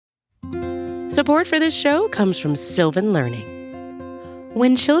Support for this show comes from Sylvan Learning.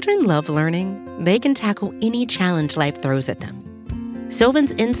 When children love learning, they can tackle any challenge life throws at them.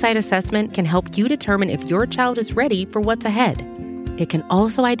 Sylvan's Insight Assessment can help you determine if your child is ready for what's ahead. It can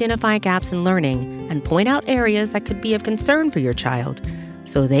also identify gaps in learning and point out areas that could be of concern for your child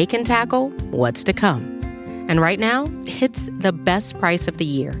so they can tackle what's to come. And right now, it's the best price of the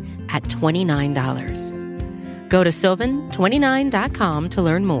year at $29. Go to sylvan29.com to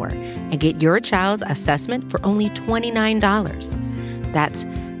learn more and get your child's assessment for only $29. That's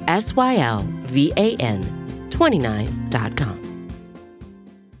SYLVAN 29.com.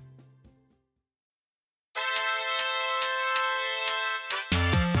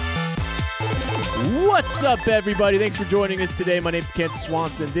 What's up, everybody? Thanks for joining us today. My name's Kent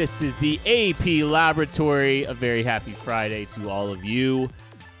Swanson. This is the AP Laboratory. A very happy Friday to all of you.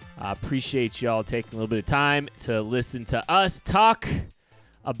 I appreciate y'all taking a little bit of time to listen to us talk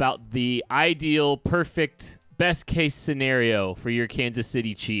about the ideal, perfect, best-case scenario for your Kansas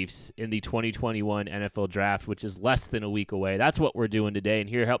City Chiefs in the 2021 NFL Draft, which is less than a week away. That's what we're doing today, and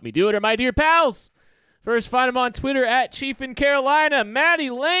here to help me do it are my dear pals. First, find them on Twitter at Chief in Carolina,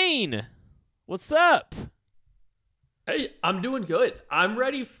 Maddie Lane. What's up? Hey, I'm doing good. I'm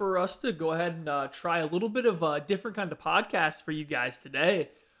ready for us to go ahead and try a little bit of a different kind of podcast for you guys today.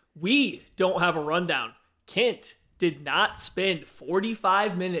 We don't have a rundown. Kent did not spend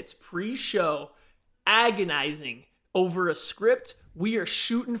 45 minutes pre-show agonizing over a script. We are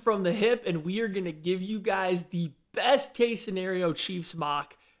shooting from the hip, and we are going to give you guys the best case scenario Chiefs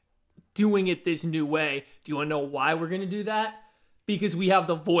mock, doing it this new way. Do you want to know why we're going to do that? Because we have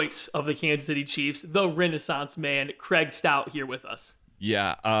the voice of the Kansas City Chiefs, the Renaissance man, Craig Stout, here with us.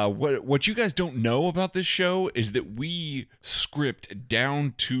 Yeah, what you guys don't know about this show is that we script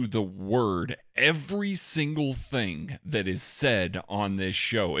down to the word every single thing that is said on this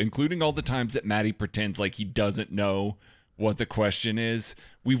show, including all the times that Maddie pretends like he doesn't know what the question is.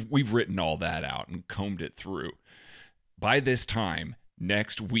 We've written all that out and combed it through. By this time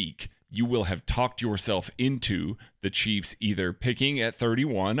next week, you will have talked yourself into the Chiefs either picking at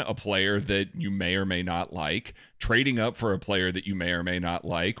 31 a player that you may or may not like, trading up for a player that you may or may not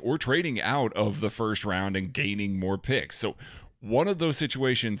like, or trading out of the first round and gaining more picks. So one of those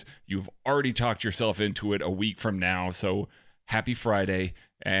situations, you've already talked yourself into it a week from now. So happy Friday,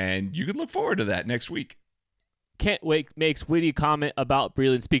 and you can look forward to that next week. Kent Wake makes witty comment about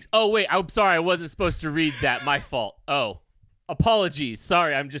Breland Speaks. Oh, wait, I'm sorry. I wasn't supposed to read that. My fault. Oh. Apologies.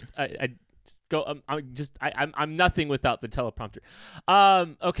 Sorry, I'm nothing without the teleprompter.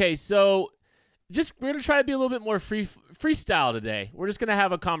 Okay, so we're gonna try to be a little bit more freestyle today. We're just gonna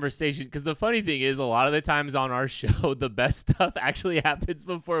have a conversation because the funny thing is, a lot of the times on our show, the best stuff actually happens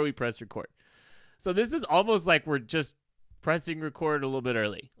before we press record. So this is almost like we're just pressing record a little bit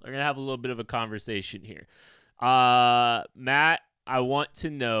early. We're gonna have a little bit of a conversation here. Matt, I want to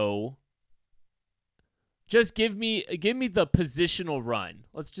know. Just give me the positional run.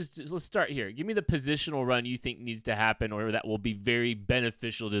 Let's start here. Give me the positional run you think needs to happen or that will be very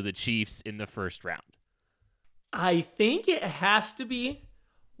beneficial to the Chiefs in the first round. I think it has to be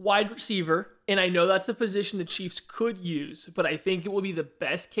wide receiver, and I know that's a position the Chiefs could use, but I think it will be the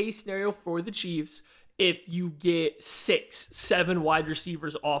best case scenario for the Chiefs if you get 6-7 wide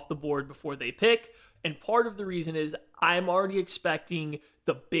receivers off the board before they pick. And part of the reason is I'm already expecting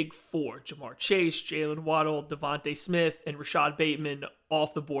the big four, Jamar Chase, Jalen Waddle, Devontae Smith, and Rashad Bateman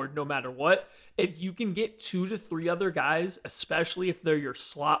off the board no matter what. If you can get 2 to 3 other guys, especially if they're your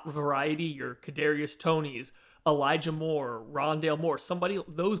slot variety, your Kadarius Tonys, Elijah Moore, Rondale Moore,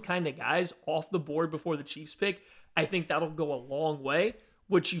 those kind of guys off the board before the Chiefs pick, I think that'll go a long way.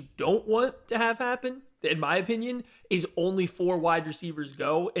 What you don't want to have happen, in my opinion, is only 4 wide receivers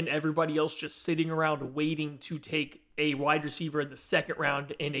go and everybody else just sitting around waiting to take a wide receiver in the second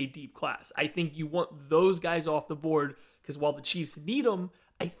round in a deep class. I think you want those guys off the board because while the Chiefs need them,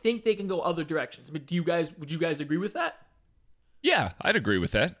 I think they can go other directions. But would you guys agree with that? Yeah, I'd agree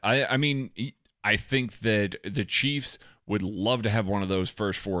with that. I mean, I think that the Chiefs would love to have one of those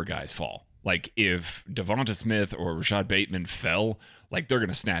first 4 guys fall. Like if Devonta Smith or Rashad Bateman fell, like they're going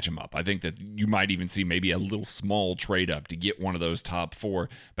to snatch him up. I think that you might even see maybe a little small trade up to get one of those top 4.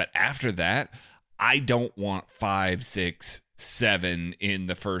 But after that, I don't want 5, 6, 7 in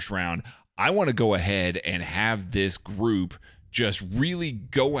the first round. I want to go ahead and have this group just really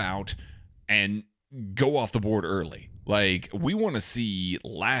go out and go off the board early. Like, we want to see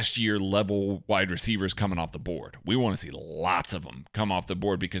last year level wide receivers coming off the board. We want to see lots of them come off the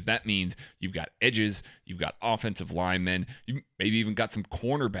board because that means you've got edges, you've got offensive linemen, you maybe even got some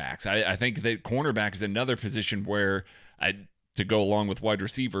cornerbacks. I think that cornerback is another position where, to go along with wide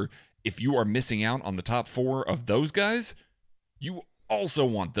receiver, if you are missing out on the top 4 of those guys, you also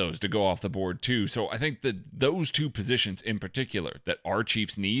want those to go off the board too. So I think that those 2 positions in particular that our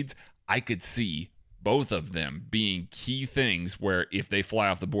Chiefs needs, I could see both of them being key things where if they fly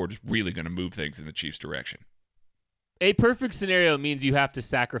off the board, it's really going to move things in the Chiefs' direction. A perfect scenario means you have to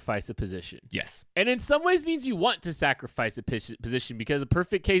sacrifice a position. Yes. And in some ways means you want to sacrifice a position because a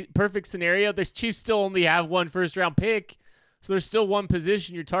perfect scenario, the Chiefs still only have 1 first-round pick, so there's still 1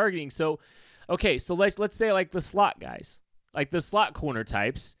 position you're targeting. So, okay, so let's say like the slot guys, like the slot corner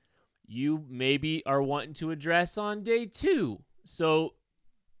types, you maybe are wanting to address on day 2. So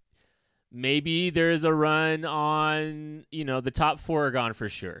maybe there's a run on, the top 4 are gone for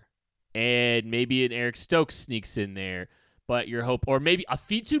sure. And maybe an Eric Stokes sneaks in there, but your hope, or maybe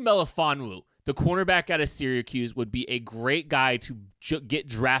Afitu Melifonwu, the cornerback out of Syracuse, would be a great guy to get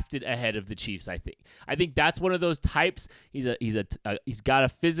drafted ahead of the Chiefs. I think that's one of those types. He's got a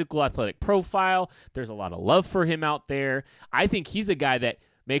physical, athletic profile. There's a lot of love for him out there. I think he's a guy that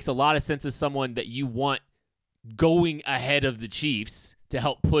makes a lot of sense as someone that you want going ahead of the Chiefs to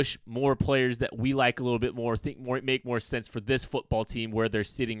help push more players that we like a little bit more, make more sense for this football team where they're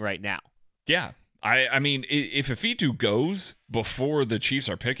sitting right now. Yeah. I mean, if Afitu goes before the Chiefs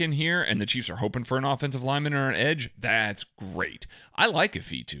are picking here and the Chiefs are hoping for an offensive lineman or an edge, that's great. I like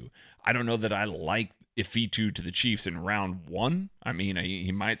Afitu. I don't know that I like Afitu to the Chiefs in round 1. I mean,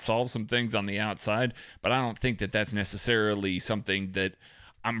 he might solve some things on the outside, but I don't think that that's necessarily something that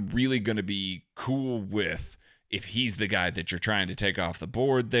I'm really going to be cool with if he's the guy that you're trying to take off the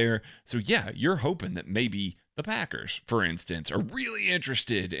board there. So yeah, you're hoping that maybe the Packers, for instance, are really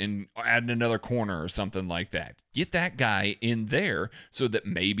interested in adding another corner or something like that. Get that guy in there so that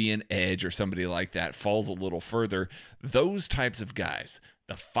maybe an edge or somebody like that falls a little further. Those types of guys,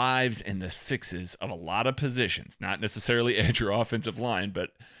 the 5s and the 6s of a lot of positions, not necessarily edge or offensive line,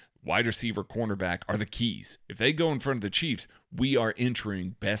 but wide receiver, cornerback are the keys. If they go in front of the Chiefs, we are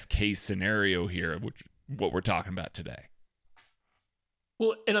entering best case scenario here, which what we're talking about today.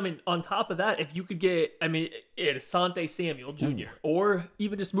 Well, and I mean, on top of that, if you could get, Asante Samuel Jr., or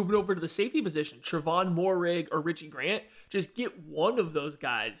even just moving over to the safety position, Trevon Moehrig or Richie Grant, just get one of those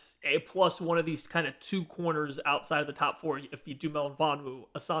guys, plus one of these kind of 2 corners outside of the top 4. If you do Melifonwu,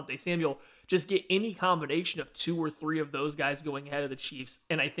 Asante Samuel, just get any combination of 2 or 3 of those guys going ahead of the Chiefs,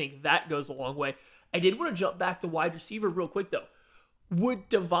 and I think that goes a long way. I did want to jump back to wide receiver real quick, though. Would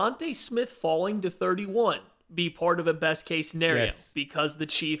Devontae Smith falling to 31 be part of a best case scenario? Yes. Because the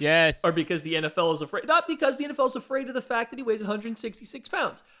Chiefs, Yes. or because the NFL is afraid? Not because the NFL is afraid of the fact that he weighs 166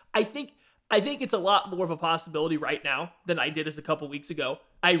 pounds. I think it's a lot more of a possibility right now than I did as a couple weeks ago.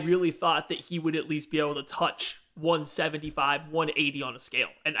 I really thought that he would at least be able to touch 175, 180 on a scale.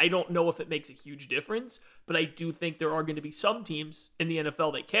 And I don't know if it makes a huge difference, but I do think there are going to be some teams in the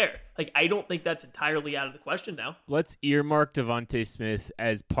NFL that care. Like, I don't think that's entirely out of the question now. Let's earmark Devontae Smith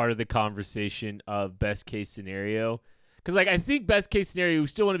as part of the conversation of best case scenario. Because, I think best case scenario, we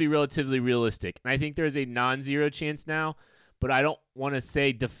still want to be relatively realistic. And I think there's a non-zero chance now, but I don't want to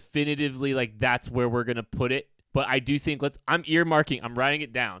say definitively, that's where we're going to put it. But I do think I'm earmarking, I'm writing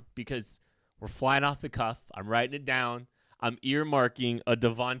it down because we're flying off the cuff. I'm writing it down. I'm earmarking a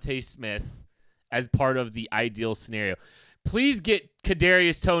Devontae Smith as part of the ideal scenario. Please get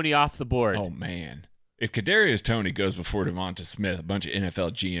Kadarius Toney off the board. Oh, man. If Kadarius Toney goes before Devonta Smith, a bunch of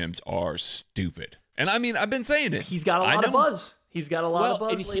NFL GMs are stupid. And I mean, I've been saying it. He's got a lot of buzz. He's got a lot of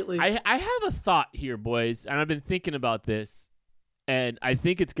buzz lately. I have a thought here, boys, and I've been thinking about this, and I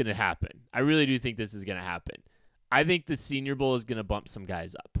think it's going to happen. I really do think this is going to happen. I think the Senior Bowl is going to bump some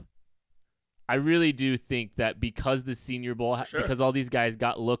guys up. I really do think that because the Senior Bowl, because all these guys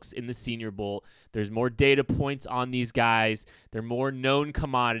got looks in the Senior Bowl, there's more data points on these guys. They're more known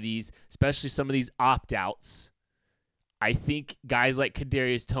commodities, especially some of these opt-outs. I think guys like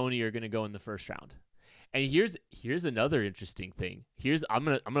Kadarius Toney are going to go in the first round. And here's another interesting thing. I'm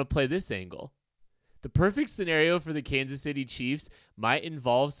gonna play this angle. The perfect scenario for the Kansas City Chiefs might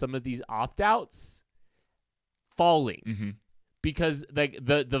involve some of these opt-outs falling. Mm-hmm. Because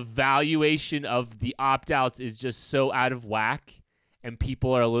the valuation of the opt-outs is just so out of whack, and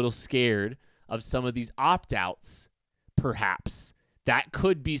people are a little scared of some of these opt-outs, perhaps. That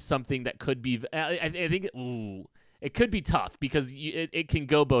could be something that could be – I think it could be tough because it can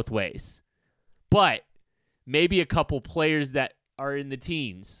go both ways. But maybe a couple players that are in the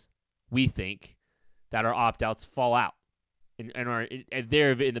teens, we think, that are opt-outs fall out. And are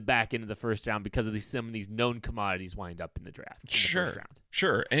they're in the back end of the first round because of some of these known commodities wind up in the draft. The first round.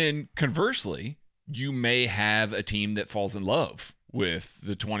 Sure. And conversely, you may have a team that falls in love with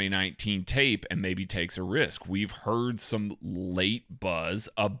the 2019 tape and maybe takes a risk. We've heard some late buzz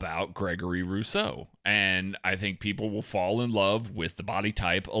about Gregory Rousseau, and I think people will fall in love with the body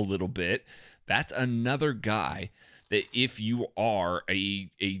type a little bit. That's another guy that if you are a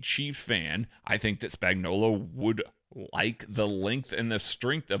Chiefs fan, I think that Spagnuolo would like the length and the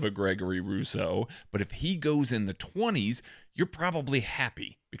strength of a Gregory Rousseau. But if he goes in the 20s, you're probably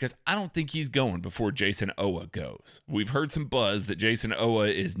happy, because I don't think he's going before Jason Owa goes. We've heard some buzz that Jason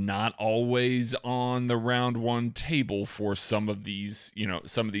Owa is not always on the round one table for some of these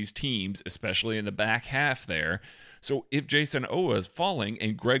teams, especially in the back half there. So if Jason Owa is falling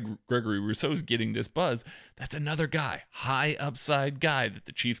and Gregory Rousseau is getting this buzz, that's another guy, high upside guy that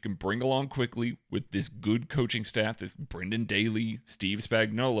the Chiefs can bring along quickly with this good coaching staff, this Brendan Daly, Steve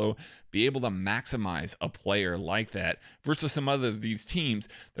Spagnuolo, be able to maximize a player like that versus some other of these teams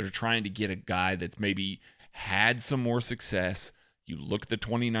that are trying to get a guy that's maybe had some more success. You look at the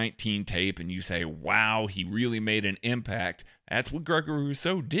 2019 tape and you say, wow, he really made an impact. That's what Gregory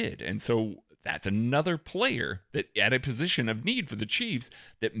Rousseau did. And so that's another player that at a position of need for the Chiefs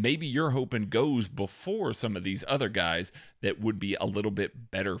that maybe you're hoping goes before some of these other guys that would be a little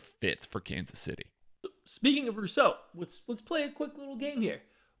bit better fits for Kansas City. Speaking of Rousseau, let's play a quick little game here.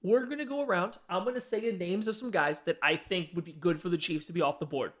 We're going to go around. I'm going to say the names of some guys that I think would be good for the Chiefs to be off the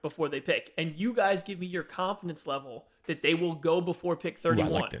board before they pick. And you guys give me your confidence level that they will go before pick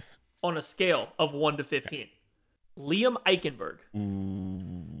 31. Ooh, I like this. On a scale of 1 to 15. Okay. Liam Eichenberg.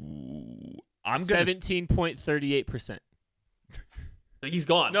 Ooh. I'm 17.38%. He's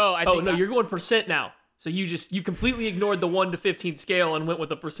gone. No, you're going percent now. So you completely ignored the 1 to 15 scale and went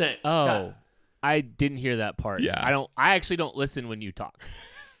with a percent. Oh, God. I didn't hear that part. Yeah. I actually don't listen when you talk.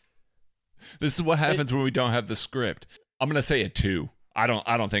 This is what happens when we don't have the script. I'm going to say a 2. I don't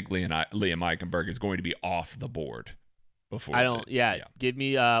think Liam Eichenberg is going to be off the board before. I don't. Yeah. Give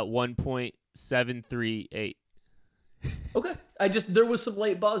me 1.738. Okay. There was some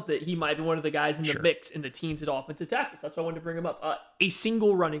late buzz that he might be one of the guys in the mix in the teens at offensive tackles. That's why I wanted to bring him up. A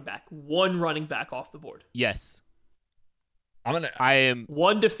single running back, one running back off the board. Yes. I am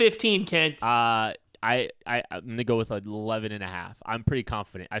 1 to 15, Kent. I'm gonna go with 11.5. I'm pretty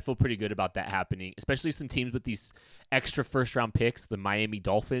confident. I feel pretty good about that happening, especially some teams with these extra first round picks. The Miami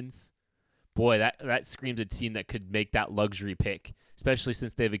Dolphins, boy, that screams a team that could make that luxury pick, especially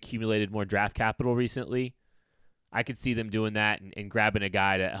since they've accumulated more draft capital recently. I could see them doing that and grabbing a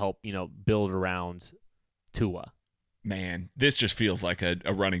guy to help, build around Tua. Man, this just feels like a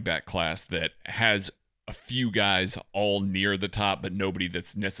running back class that has a few guys all near the top, but nobody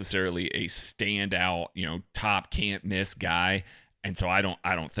that's necessarily a standout, top can't miss guy. And so I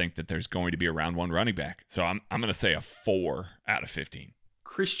don't think that there's going to be a round one running back. So I'm going to say a 4 out of 15.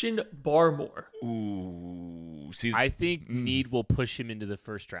 Christian Barmore. Ooh, see, I think need will push him into the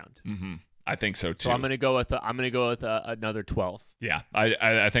first round. Mm-hmm. I think so too. So I'm gonna go with another 12. Yeah,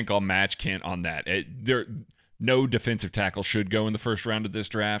 I think I'll match Kent on that. No defensive tackle should go in the first round of this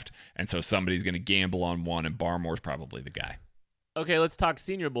draft, and so somebody's gonna gamble on one, and Barmore's probably the guy. Okay, let's talk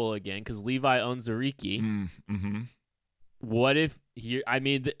Senior Bowl again because Levi Onwuzurike. Mm-hmm. What if here? I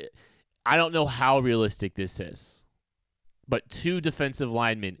mean, I don't know how realistic this is, but 2 defensive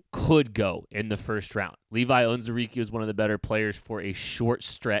linemen could go in the first round. Levi Onwuzurike was one of the better players for a short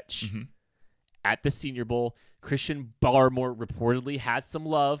stretch. Mm-hmm. At the Senior Bowl. Christian Barmore reportedly has some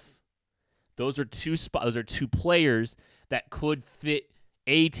love. Those are 2 players that could fit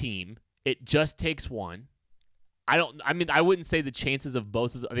a team. It just takes one. I wouldn't say the chances of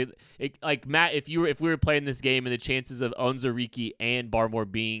both of them. Like Matt, if we were playing this game and the chances of Onwuzurike and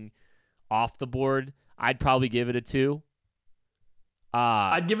Barmore being off the board, I'd probably give it a 2.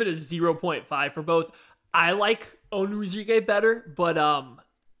 I'd give it a 0.5 for both. I like Onwuzurike better, but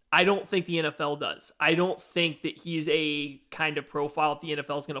I don't think the NFL does. I don't think that he's a kind of profile that the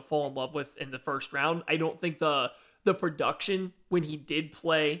NFL is going to fall in love with in the first round. I don't think the production when he did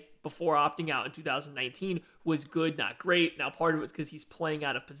play before opting out in 2019 was good, not great. Now, part of it's because he's playing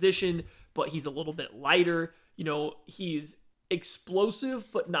out of position, but he's a little bit lighter. He's explosive,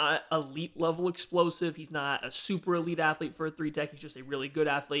 but not elite level explosive. He's not a super elite athlete for a 3-tech. He's just a really good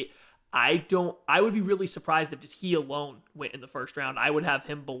athlete. I would be really surprised if just he alone went in the first round. I would have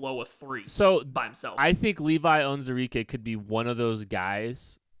him below a 3 by himself. I think Levi Onwuzurike could be one of those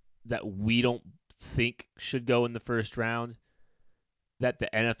guys that we don't think should go in the first round that the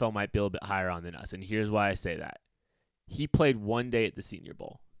NFL might be a little bit higher on than us. And here's why I say that. He played 1 day at the Senior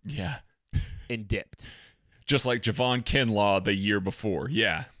Bowl. Yeah. And dipped. Just like Javon Kinlaw the year before.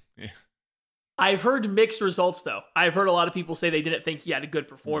 Yeah. I've heard mixed results, though. I've heard a lot of people say they didn't think he had a good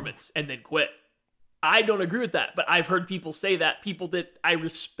performance and then quit. I don't agree with that, but I've heard people say that. People that I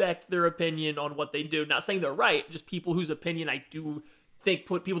respect their opinion on what they do. Not saying they're right, just people whose opinion I do think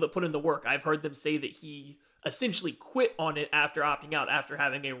people that put in the work. I've heard them say that he essentially quit on it after opting out after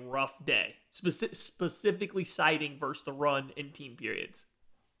having a rough day, specifically citing versus the run in team periods.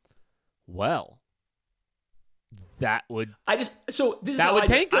 Well, that would this is that how would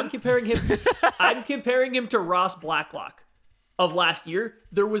tank him. I'm comparing him to Ross Blacklock of last year.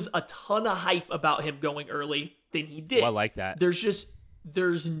 There was a ton of hype about him going early than he did. Well, I like that.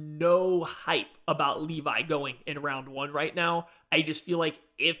 There's no hype about Levi going in round 1 right now. I just feel like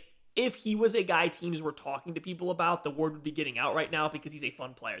if he was a guy teams were talking to people about, the word would be getting out right now because he's a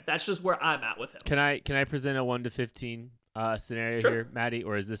fun player. That's just where I'm at with him. Can I present a 1 to 15 scenario here, Maddie,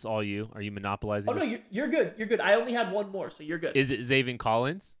 or is this all you? Are you monopolizing? Oh, no, you're good. You're good. I only had one more, so you're good. Is it Zaven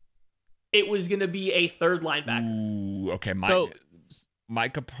Collins? It was going to be a third linebacker. Ooh, okay.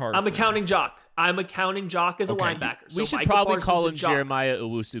 Micah Parsons. I'm accounting Jock as a linebacker. So we should Micah probably Parsons call him and Jock. Jeremiah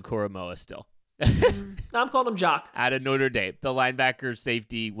Owusu-Koramoah still. I'm calling him Jock. Out of Notre Dame. The linebacker,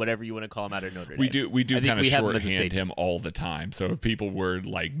 safety, whatever you want to call him out of Notre Dame. We do kind of shorthand him all the time. So if people were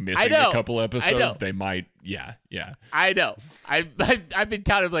like missing a couple episodes, they might. Yeah. I know. I've been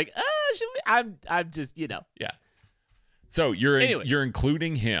kind of like, should we? I'm just, Yeah. So you're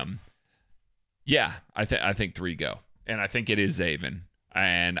including him. Yeah, I think 3 go, and I think it is Zaven.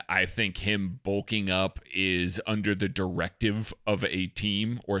 And I think him bulking up is under the directive of a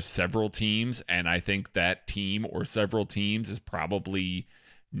team or several teams. And I think that team or several teams is probably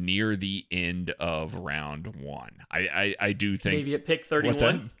near the end of round 1. I do think. Maybe at pick 31. What's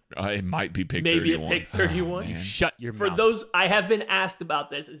that? It might be pick 31. Maybe at pick 31. Shut your mouth. For those, I have been asked about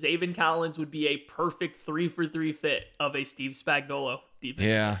this. Zaven Collins would be a perfect 3-for-3 fit of a Steve Spagnuolo defense.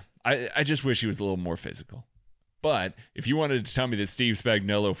 Yeah. I just wish he was a little more physical. But if you wanted to tell me that Steve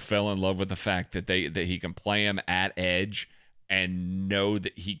Spagnuolo fell in love with the fact that he can play him at edge and know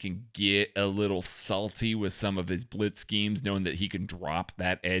that he can get a little salty with some of his blitz schemes, knowing that he can drop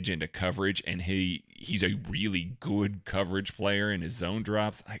that edge into coverage, and he's a really good coverage player in his zone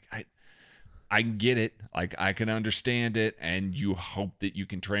drops, I can get it. Like, I can understand it, and you hope that you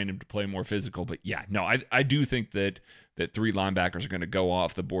can train him to play more physical. But yeah, no, I do think that 3 linebackers are going to go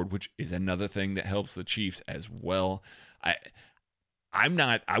off the board, which is another thing that helps the Chiefs as well. I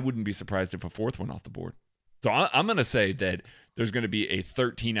wouldn't be surprised if a 4th went off the board. So I'm going to say that there's going to be a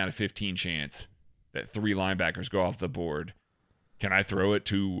 13 out of 15 chance that 3 linebackers go off the board. Can I throw it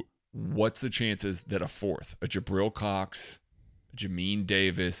to what's the chances that a 4th, a Jabril Cox, a Jamin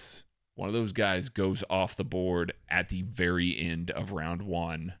Davis, one of those guys goes off the board at the very end of round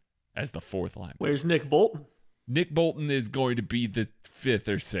 1 as the 4th linebacker? Where's Nick Bolton? Nick Bolton is going to be the 5th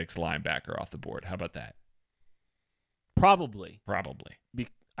or 6th linebacker off the board. How about that? Probably.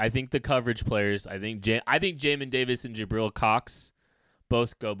 I think the coverage players, I think Jamin Davis and Jabril Cox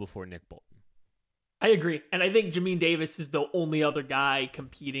both go before Nick Bolton. I agree. And I think Jamin Davis is the only other guy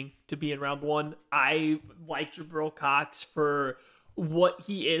competing to be in round 1. I like Jabril Cox for what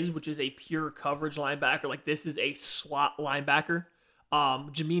he is, which is a pure coverage linebacker. Like, this is a slot linebacker.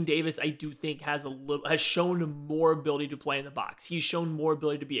 Jamin Davis, I do think has shown more ability to play in the box. He's shown more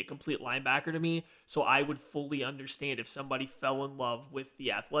ability to be a complete linebacker to me. So I would fully understand if somebody fell in love with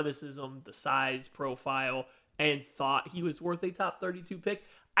the athleticism, the size profile, and thought he was worth a top 32 pick.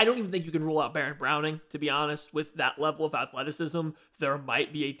 I don't even think you can rule out Baron Browning, to be honest. With that level of athleticism, there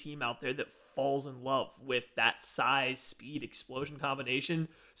might be a team out there that falls in love with that size, speed, explosion combination.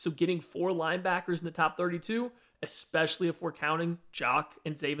 So getting 4 linebackers in the top 32, especially if we're counting Jock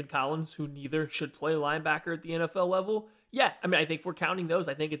and Zaven Collins, who neither should play linebacker at the NFL level. Yeah, I mean, I think if we're counting those,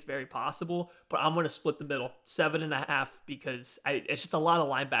 I think it's very possible, but I'm going to split the middle, 7.5, because it's just a lot of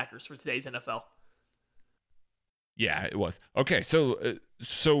linebackers for today's NFL. Yeah, it was. Okay, so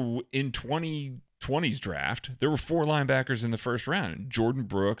in 2020's draft, there were 4 linebackers in the first round: Jordan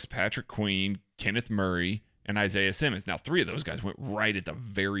Brooks, Patrick Queen, Kenneth Murray, and Isaiah Simmons. Now, 3 of those guys went right at the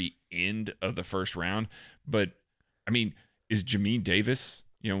very end of the first round, but I mean, is Jamin Davis,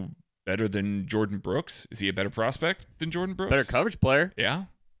 better than Jordan Brooks? Is he a better prospect than Jordan Brooks? Better coverage player. Yeah.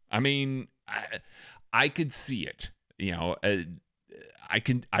 I mean, I could see it. I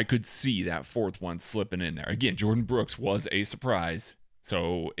could see that 4th one slipping in there. Again, Jordan Brooks was a surprise,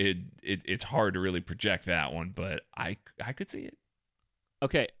 so it's hard to really project that one, but I could see it.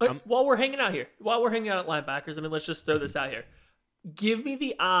 Okay. While we're hanging out at linebackers, I mean, let's just throw this out here. Give me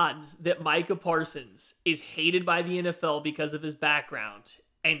the odds that Micah Parsons is hated by the NFL because of his background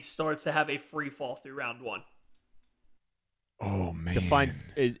and starts to have a free fall through round 1. Oh, man.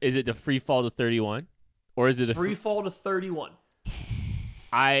 Is it the free fall to 31? Or is it a free fall to 31?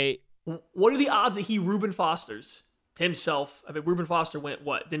 I What are the odds that he Reuben Fosters himself? I mean, Reuben Foster went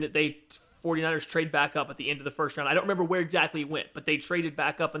what? Then they 49ers trade back up at the end of the first round. I don't remember where exactly he went, but they traded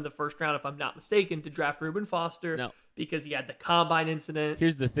back up in the first round, if I'm not mistaken, to draft Reuben Foster because he had the combine incident.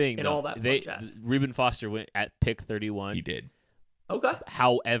 Here's the thing, and all that fun jazz. Reuben Foster went at pick 31. He did. Okay.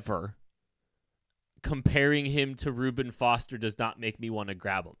 However, comparing him to Reuben Foster does not make me want to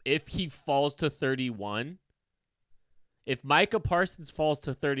grab him. If he falls to 31, if Micah Parsons falls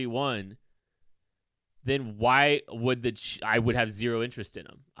to 31, then why would I would have zero interest in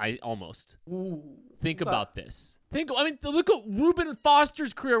him? Think about this. Look at Reuben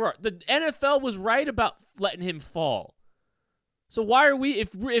Foster's career arc. The NFL was right about letting him fall. So why are we,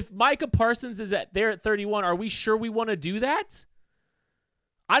 if Micah Parsons is there at 31, are we sure we want to do that?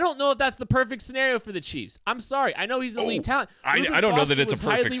 I don't know if that's the perfect scenario for the Chiefs. I'm sorry. I know he's elite talent. I don't know that it's a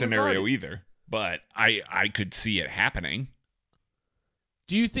perfect scenario either, but I could see it happening.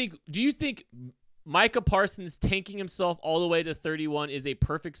 Do you think Micah Parsons tanking himself all the way to 31 is a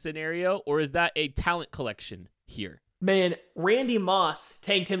perfect scenario, or is that a talent collection here? Man, Randy Moss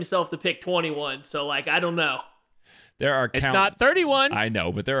tanked himself to pick 21, so I don't know. It's not 31. I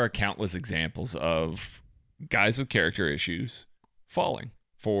know, but there are countless examples of guys with character issues falling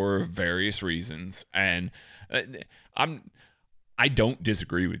for various reasons, and I don't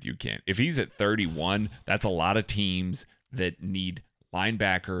disagree with you, Kent. If he's at 31, that's a lot of teams that need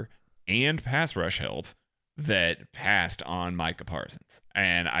linebacker and pass rush help that passed on Micah Parsons.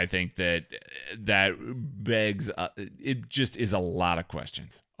 And I think that begs, it just is a lot of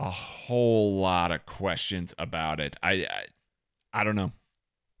questions, a whole lot of questions about it. I don't know.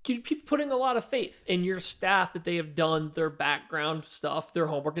 People putting a lot of faith in your staff that they have done their background stuff, their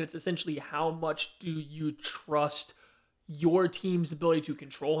homework, and it's essentially how much do you trust your team's ability to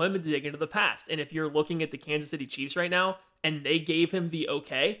control him and dig into the past. And if you're looking at the Kansas City Chiefs right now, and they gave him the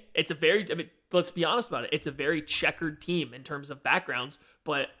okay, let's be honest about it. It's a very checkered team in terms of backgrounds.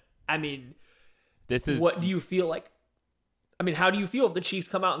 But, what do you feel like? How do you feel if the Chiefs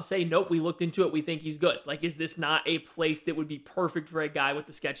come out and say, nope, we looked into it, we think he's good? Is this not a place that would be perfect for a guy with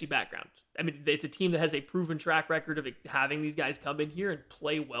a sketchy background? It's a team that has a proven track record of having these guys come in here and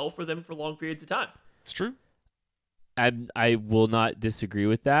play well for them for long periods of time. It's true. I will not disagree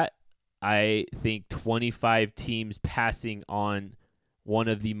with that. I think 25 teams passing on one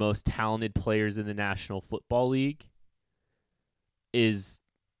of the most talented players in the National Football League is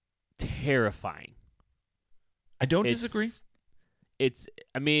terrifying. I don't disagree.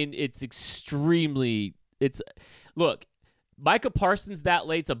 Look, Micah Parsons that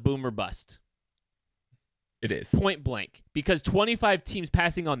late's a boom or bust. It is. Point blank. Because 25 teams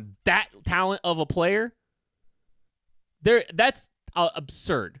passing on that talent of a player, that's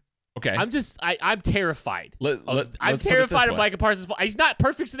absurd. Okay. I'm terrified. I'm terrified of Micah Parsons. He's not a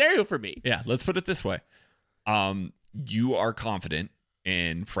perfect scenario for me. Yeah, let's put it this way. You are confident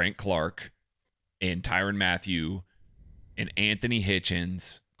in Frank Clark, in Tyrann Mathieu, in Anthony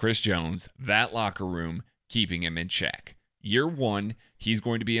Hitchens, Chris Jones, that locker room, keeping him in check. Year one, he's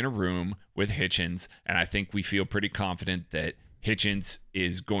going to be in a room with Hitchens, and I think we feel pretty confident that Hitchens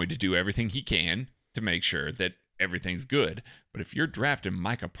is going to do everything he can to make sure that everything's good. But if you're drafting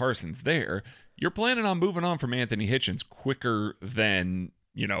Micah Parsons there, you're planning on moving on from Anthony Hitchens quicker than,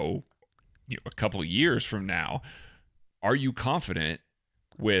 a couple of years from now. Are you confident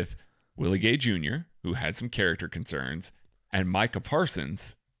with Willie Gay Jr., who had some character concerns, and Micah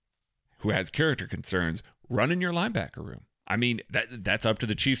Parsons, who has character concerns, running your linebacker room? That's up to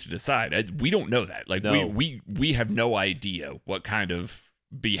the Chiefs to decide. We don't know that. No. We have no idea what kind of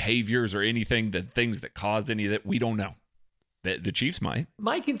behaviors or things that caused any of that. We don't know. The Chiefs might.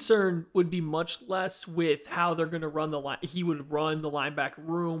 My concern would be much less with how they're going to run he would run the linebacker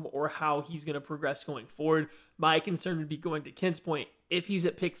room or how he's going to progress going forward. My concern would be going to Kent's point. If he's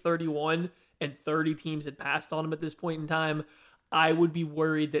at pick 31 and 30 teams had passed on him at this point in time, I would be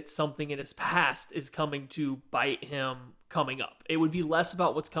worried that something in his past is coming to bite him coming up. It would be less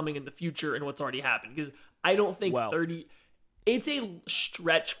about what's coming in the future and what's already happened, because I don't think 30... It's a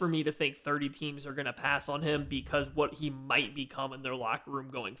stretch for me to think 30 teams are going to pass on him because what he might become in their locker room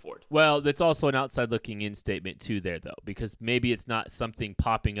going forward. Well, that's also an outside looking in statement too there, though, because maybe it's not something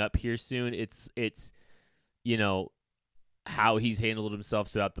popping up here soon. It's how he's handled himself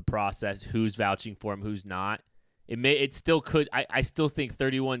throughout the process, who's vouching for him, who's not. It still could. I still think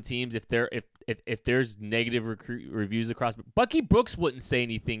 31 teams, if there's negative reviews across, Bucky Brooks wouldn't say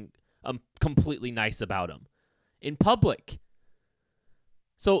anything completely nice about him in public.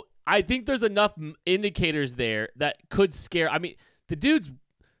 So I think there's enough indicators there that could scare. The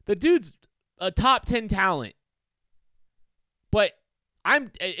dude's a top 10 talent, but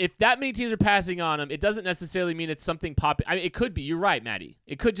If that many teams are passing on him, it doesn't necessarily mean it's something popping. I mean, it could be. You're right, Maddie.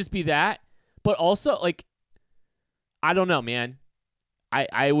 It could just be that. But also, like, I don't know, man.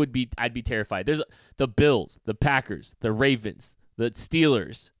 I'd be terrified. There's the Bills, the Packers, the Ravens, the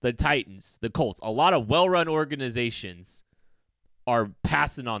Steelers, the Titans, the Colts. A lot of well-run organizations are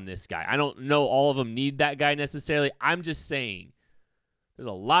passing on this guy. I don't know all of them need that guy necessarily. I'm just saying there's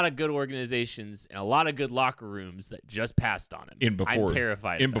a lot of good organizations and a lot of good locker rooms that just passed on him. I'm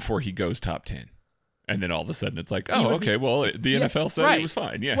terrified. Before he goes top 10. And then all of a sudden it's like, oh, okay, well, the NFL said he was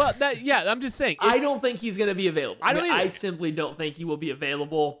fine. Yeah. Well, I'm just saying. I don't think he's going to be available. I simply don't think he will be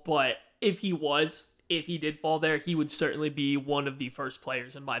available. But if he did fall there, he would certainly be one of the first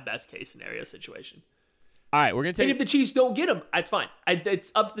players in my best case scenario situation. All right, we're going to take... And if the Chiefs don't get him, that's fine.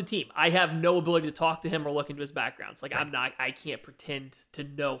 It's up to the team. I have no ability to talk to him or look into his backgrounds. Like, I can't pretend to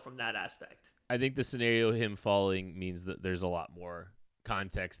know from that aspect. I think the scenario of him falling means that there's a lot more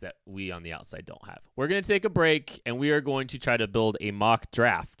context that we on the outside don't have. We're going to take a break, and we are going to try to build a mock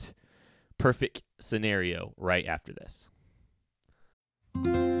draft perfect scenario right after this.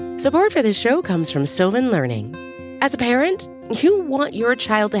 Support for this show comes from Sylvan Learning. As a parent, you want your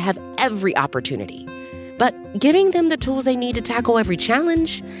child to have every opportunity. But giving them the tools they need to tackle every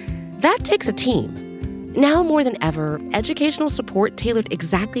challenge, that takes a team. Now more than ever, educational support tailored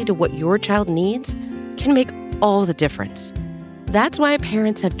exactly to what your child needs can make all the difference. That's why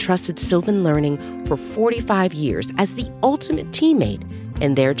parents have trusted Sylvan Learning for 45 years as the ultimate teammate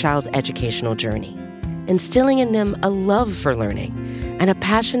in their child's educational journey, instilling in them a love for learning and a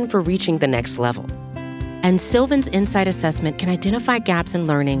passion for reaching the next level. And Sylvan's Insight Assessment can identify gaps in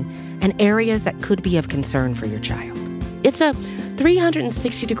learning and areas that could be of concern for your child. It's a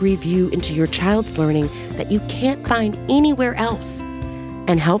 360-degree view into your child's learning that you can't find anywhere else,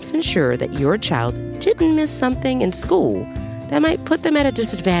 and helps ensure that your child didn't miss something in school that might put them at a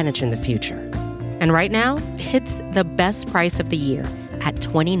disadvantage in the future. And right now, it's the best price of the year at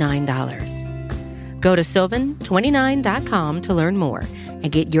 $29. Go to sylvan29.com to learn more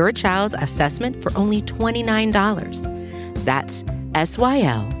and get your child's assessment for only $29. That's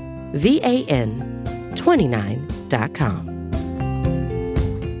SYLVAN29.com.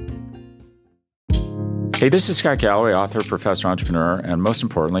 Hey, this is Scott Galloway, author, professor, entrepreneur, and most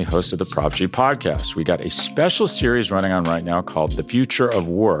importantly, host of the Prop G podcast. We got a special series running on right now called The Future of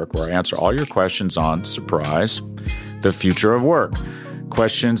Work, where I answer all your questions on, surprise, the future of work.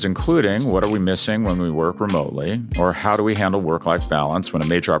 Questions including, what are we missing when we work remotely? Or how do we handle work-life balance when a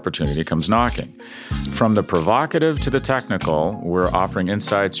major opportunity comes knocking? From the provocative to the technical, we're offering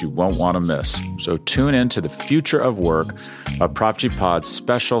insights you won't want to miss. So tune in to The Future of Work, a Prop G Pod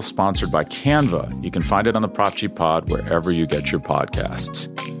special sponsored by Canva. You can find it on the Prop G Pod wherever you get your podcasts.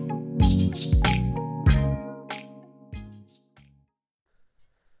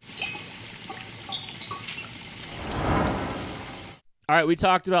 All right, we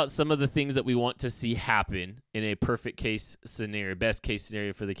talked about some of the things that we want to see happen in a perfect case scenario, best case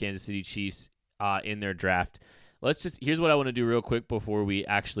scenario for the Kansas City Chiefs in their draft. Here's what I want to do real quick before we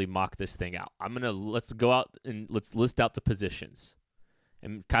actually mock this thing out. Let's go out and let's list out the positions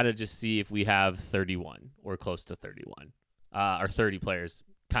and kind of just see if we have 31 or close to 31 or 30 players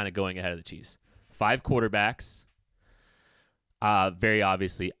kind of going ahead of the Chiefs. 5 quarterbacks. Very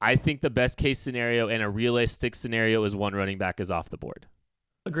obviously. I think the best case scenario and a realistic scenario is 1 running back is off the board.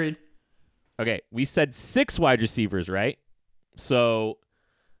 Agreed. Okay, we said 6 wide receivers, right? So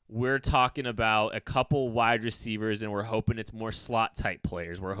we're talking about a couple wide receivers, and we're hoping it's more slot type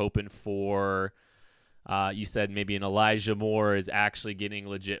players. We're hoping for, you said maybe an Elijah Moore is actually getting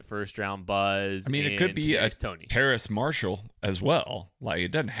legit first round buzz. I mean, it could be a Tony. Terrace Marshall as well. Like,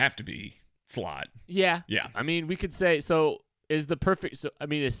 it doesn't have to be slot. Yeah. Yeah. I mean, we could say so. Is the perfect? So I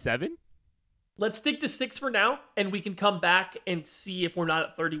mean, is 7? Let's stick to 6 for now, and we can come back and see if we're not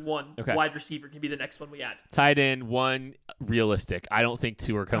at 31. Okay. Wide receiver can be the next one we add. Tight end 1 realistic. I don't think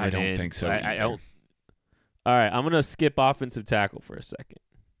 2 are coming in. I don't think so. I don't. All right, I'm gonna skip offensive tackle for a second.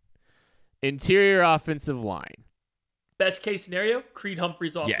 Interior offensive line. Best case scenario, Creed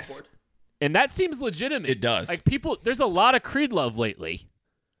Humphreys off the board. And that seems legitimate. It does. Like there's a lot of Creed love lately.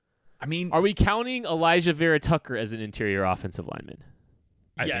 I mean, are we counting Elijah Vera Tucker as an interior offensive lineman?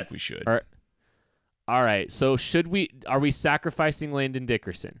 I think we should. All right. So are we sacrificing Landon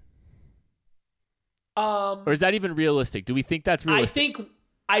Dickerson? Or is that even realistic? Do we think that's realistic?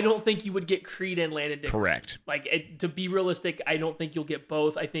 I don't think you would get Creed and Landon Dickerson. Correct. To be realistic, I don't think you'll get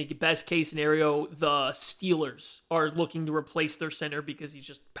both. I think best case scenario, the Steelers are looking to replace their center because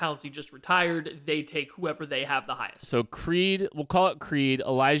Pouncey just retired. They take whoever they have the highest. So Creed, we'll call it Creed.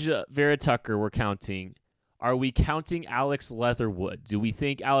 Elijah Vera Tucker, we're counting. Are we counting Alex Leatherwood? Do we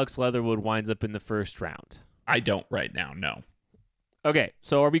think Alex Leatherwood winds up in the first round? I don't right now, no. Okay,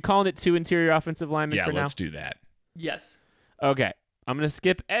 so are we calling it 2 interior offensive linemen Yeah, for now? let's do that. Yes. Okay, I'm going to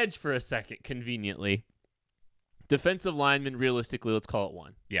skip edge for a second, conveniently. Defensive linemen, realistically, let's call it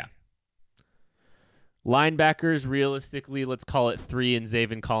 1. Yeah. Linebackers, realistically, let's call it 3, and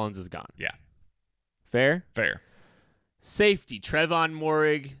Zaven Collins is gone. Yeah. Fair? Fair. Safety, Trevon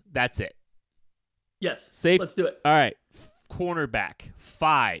Moehrig, that's it. Yes. Safe. Let's do it. All right, cornerback,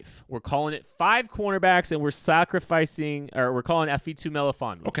 5. We're calling it 5 cornerbacks, and we're calling Afitu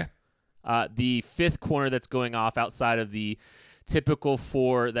Melifonwu. Okay. The 5th corner that's going off outside of the typical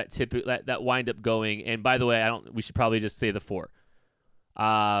 4 that wind up going. And by the way, we should probably just say the 4.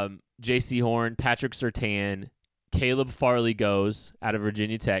 J.C. Horn, Patrick Surtain, Caleb Farley goes out of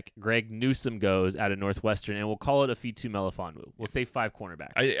Virginia Tech, Greg Newsome goes out of Northwestern, and we'll call it Afitu Melifonwu. We'll say 5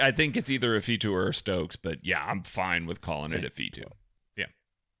 cornerbacks. I think it's either Afitu or Stokes, but yeah, I'm fine with calling it Afitu. Yeah.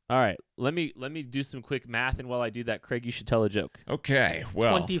 All right, let me do some quick math, and while I do that, Craig, you should tell a joke. Okay,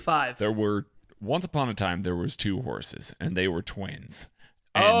 well, 25. Once upon a time, there was 2 horses, and they were twins.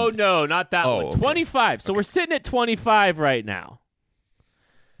 Oh, no, not that one. okay. 25. So we're sitting at 25 right now.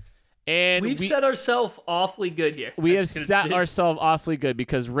 And We've set ourselves awfully good here. We have set ourselves awfully good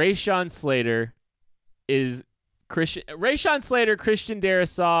because Rashawn Slater, Christian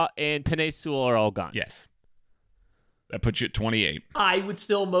Darrisaw, and Penei Sewell are all gone. Yes. That puts you at 28. I would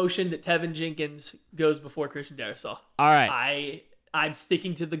still motion that Tevin Jenkins goes before Christian Darrisaw. All right. I'm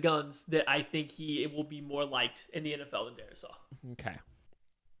sticking to the guns that I think he will be more liked in the NFL than Darrisaw. Okay.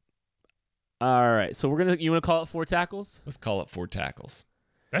 All right. So you want to call it 4 tackles? Let's call it 4 tackles.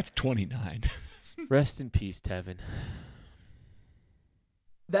 That's 29. Rest in peace, Tevin.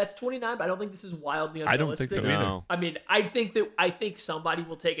 That's 29, but I don't think this is wildly unrealistic. I don't think so either. No. I mean, I think somebody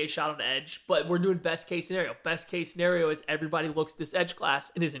will take a shot on the edge, but we're doing best case scenario. Best case scenario is everybody looks at this edge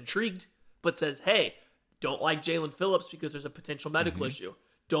class and is intrigued, but says, hey, don't like Jalen Phillips because there's a potential medical issue.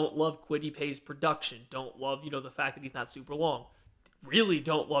 Don't love Kwity Paye's production. Don't love, the fact that he's not super long. Really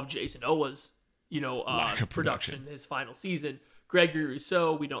don't love Jason Owa's, Lack of production his final season. Gregory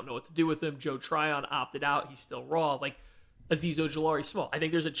Rousseau, we don't know what to do with him. Joe Tryon opted out. He's still raw. Like Azeez Ojulari, small. I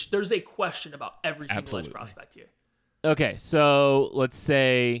think there's a question about every single edge prospect here. Okay, so let's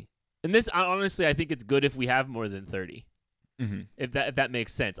say, and this honestly, I think it's good if we have more than 30. Mm-hmm. If that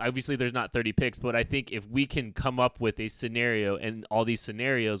makes sense. Obviously, there's not 30 picks, but I think if we can come up with a scenario and all these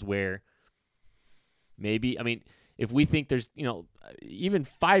scenarios where maybe, if we think there's, even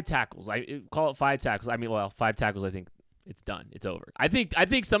 5 tackles, I call it 5 tackles. 5 tackles, I think it's done. It's over. I think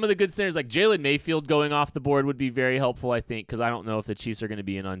some of the good scenarios, like Jalen Mayfield going off the board, would be very helpful, I think, because I don't know if the Chiefs are going to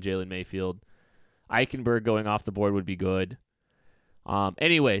be in on Jalen Mayfield. Eichenberg going off the board would be good.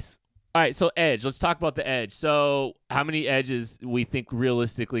 Anyways, all right, so edge. Let's talk about the edge. So how many edges we think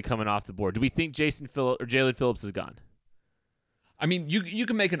realistically coming off the board? Do we think Jalen Phillips is gone? I mean, you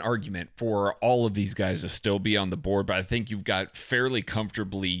can make an argument for all of these guys to still be on the board, but I think you've got fairly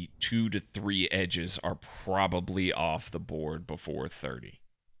comfortably 2 to 3 edges are probably off the board before 30.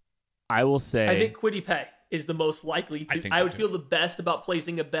 I will say, I think Kwity Paye is the most likely to. I would feel the best about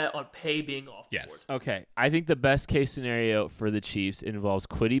placing a bet on Paye being off the board. Okay, I think the best case scenario for the Chiefs involves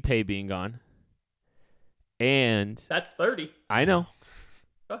Kwity Paye being gone, and that's 30. I know.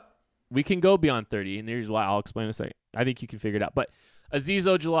 Huh? We can go beyond 30, and here's why. I'll explain in a second. I think you can figure it out. But Azeez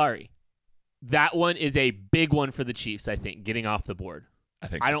Ojulari, that one is a big one for the Chiefs, I think, getting off the board.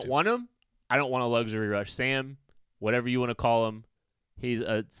 I don't want him. I don't want a luxury rush. Whatever you want to call him. He's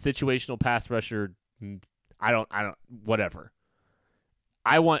a situational pass rusher. Whatever.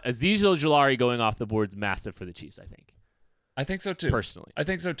 I want Azeez Ojulari going off the board is massive for the Chiefs, I think. I think so too. Personally. I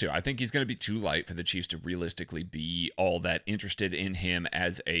think so too. I think he's going to be too light for the Chiefs to realistically be all that interested in him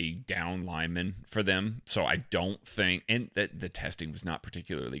as a down lineman for them. So I don't think, and the testing was not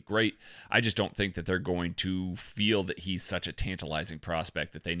particularly great. I just don't think that they're going to feel that he's such a tantalizing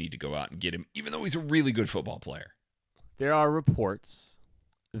prospect that they need to go out and get him, even though he's a really good football player. There are reports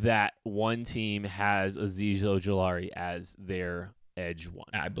that one team has Azeez Ojulari as their edge one.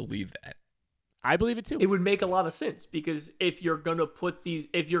 I believe that. I believe it too. It would make a lot of sense because if you're going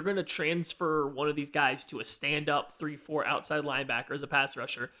to transfer one of these guys to a stand-up 3-4 outside linebacker as a pass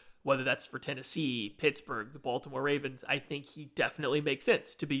rusher, whether that's for Tennessee, Pittsburgh, the Baltimore Ravens, I think he definitely makes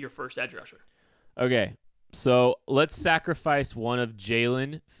sense to be your first edge rusher. Okay, so let's sacrifice one of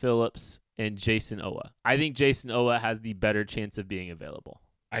Jalen Phillips and Jason Owa. I think Jason Owa has the better chance of being available.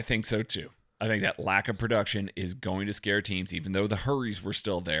 I think so too. I think that lack of production is going to scare teams, even though the hurries were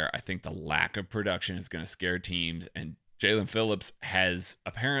still there. I think the lack of production is going to scare teams, and Jalen Phillips has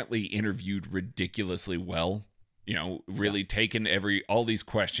apparently interviewed ridiculously well. Really taken all these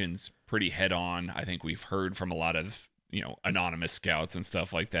questions pretty head on. I think we've heard from a lot of, anonymous scouts and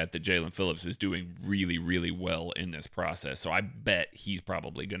stuff like that Jalen Phillips is doing really, really well in this process. So I bet he's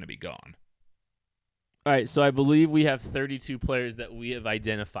probably going to be gone. All right, so I believe we have 32 players that we have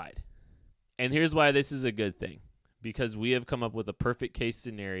identified. And here's why this is a good thing. Because we have come up with a perfect case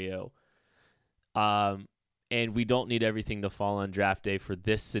scenario. And we don't need everything to fall on draft day for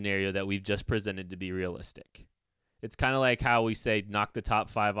this scenario that we've just presented to be realistic. It's kind of like how we say knock the top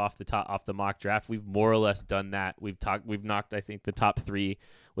 5 off the mock draft. We've more or less done that. We've knocked, I think, the top 3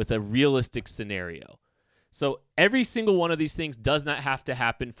 with a realistic scenario. So every single one of these things does not have to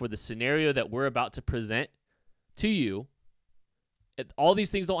happen for the scenario that we're about to present to you. All these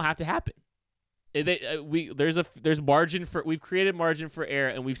things don't have to happen. There's margin for, we've created margin for error,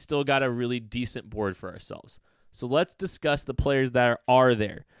 and we've still got a really decent board for ourselves. So let's discuss the players that are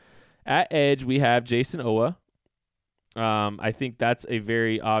there. At edge, we have Jayson Oweh. I think that's a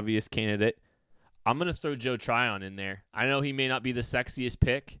very obvious candidate. I'm going to throw Joe Tryon in there. I know he may not be the sexiest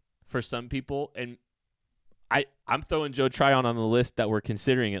pick for some people, and I'm throwing Joe Tryon on the list that we're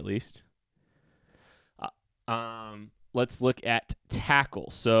considering at least. Let's look at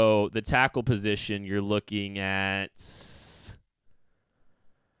tackle. So the tackle position, you're probably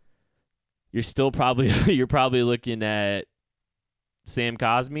looking at Sam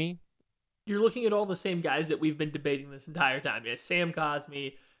Cosmi. You're looking at all the same guys that we've been debating this entire time. Yeah, Sam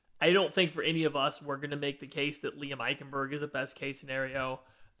Cosmi. I don't think for any of us we're going to make the case that Liam Eichenberg is a best case scenario.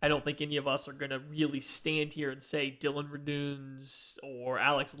 I don't think any of us are going to really stand here and say Dylan Raduns or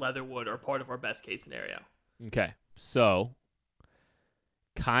Alex Leatherwood are part of our best case scenario. Okay, so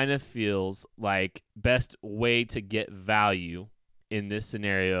kind of feels like best way to get value in this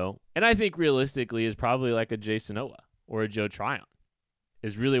scenario, and I think realistically is probably like a Jayson Oweh or a Joe Tryon.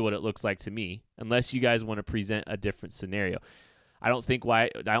 Is really what it looks like to me, unless you guys want to present a different scenario. I don't think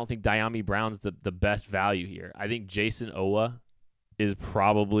Dyami Brown's the best value here. I think Jayson Oweh is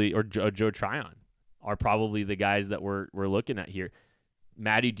probably, or Joe Tryon are probably the guys that we're looking at here.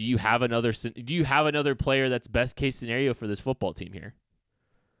 Maddie, do you have another player that's best case scenario for this football team here?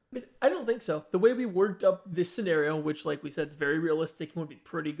 I don't think so. The way we worked up this scenario, which like we said is very realistic and would be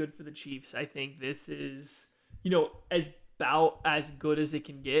pretty good for the Chiefs, I think this is, about as good as it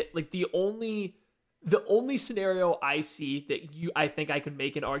can get. Like the only scenario I see that I think I could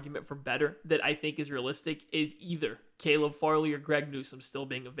make an argument for better that I think is realistic is either Caleb Farley or Greg Newsome still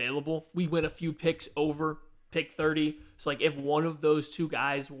being available. We went a few picks over pick 30. So like if one of those two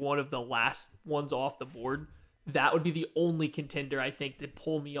guys, one of the last ones off the board, that would be the only contender I think to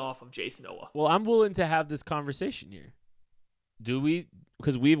pull me off of Jayson Oweh. Well, I'm willing to have this conversation here.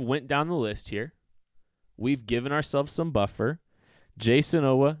 Because we've went down the list here. We've given ourselves some buffer. Jayson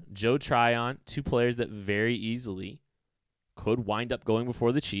Oweh, Joe Tryon, 2 players that very easily could wind up going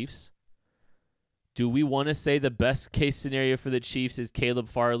before the Chiefs. Do we want to say the best case scenario for the Chiefs is Caleb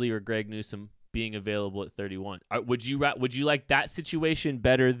Farley or Greg Newsome being available at 31? Would you like that situation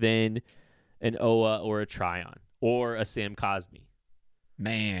better than an Oweh or a Tryon or a Sam Cosmi?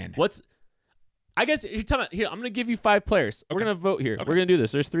 Man. I guess here, I'm going to give you 5 players. Okay. We're going to vote here. Okay. We're going to do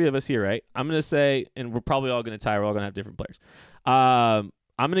this. There's 3 of us here, right? I'm going to say, and we're probably all going to tie. We're all going to have different players. I'm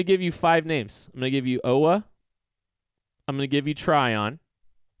going to give you 5 names. I'm going to give you Oweh. I'm going to give you Tryon,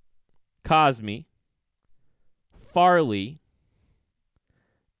 Cosmi, Farley,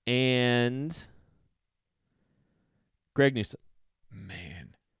 and Greg Newsome.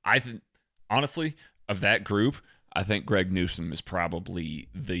 Man, I think honestly of that group, I think Greg Newsome is probably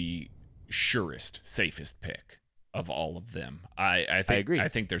the surest, safest pick of all of them. I agree. I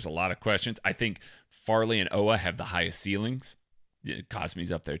think there's a lot of questions. I think Farley and Oweh have the highest ceilings.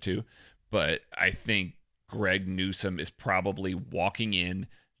 Cosmi's up there too, but I think Greg Newsome is probably walking in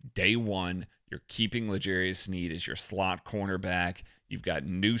day one. You're keeping L'Jarius Sneed as your slot cornerback. You've got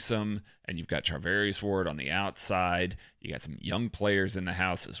Newsome and you've got Charvarius Ward on the outside. You got some young players in the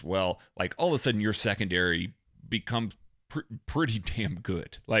house as well. Like all of a sudden your secondary becomes pretty damn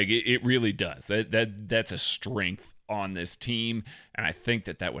good. Like it really does. That's a strength on this team, and I think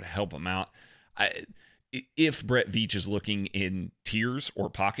that would help them out. If Brett Veach is looking in tiers or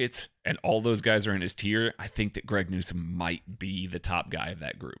pockets, and all those guys are in his tier, I think that Greg Newsome might be the top guy of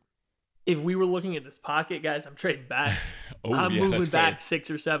that group. If we were looking at this pocket, guys, I'm trading back. I'm moving back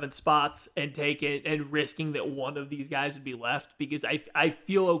 6 or 7 spots and taking and risking that one of these guys would be left because I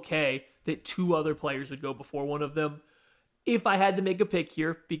feel okay that 2 other players would go before one of them. If I had to make a pick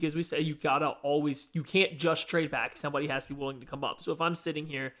here, because we say you can't just trade back. Somebody has to be willing to come up. So if I'm sitting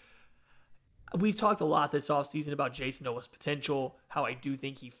here, We've talked a lot this offseason about Jason Owa's potential, how I do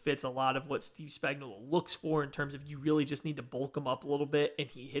think he fits a lot of what Steve Spagnuolo looks for in terms of you really just need to bulk him up a little bit, and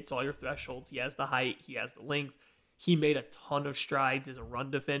he hits all your thresholds. He has the height, he has the length. He made a ton of strides as a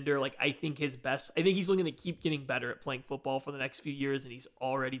run defender. Like, I think he's looking to keep getting better at playing football for the next few years, and he's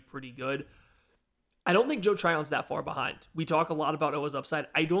already pretty good. I don't think Joe Tryon's that far behind. We talk a lot about Owa's upside.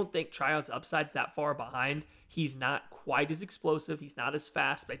 I don't think Tryon's upside's that far behind. He's not quite as explosive. He's not as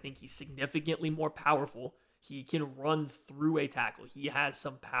fast, but I think he's significantly more powerful. He can run through a tackle. He has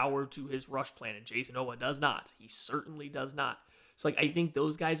some power to his rush plan, and Jason Owa does not. He certainly does not. So, like, I think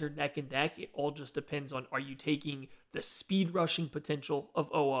those guys are neck and neck. It all just depends on, are you taking the speed rushing potential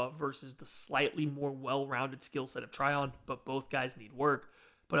of Owa versus the slightly more well-rounded skill set of Tryon, but both guys need work.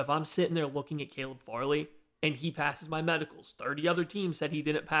 But if I'm sitting there looking at Caleb Farley and he passes my medicals, 30 other teams said he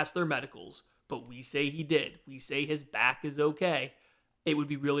didn't pass their medicals, but we say he did. We say his back is okay. It would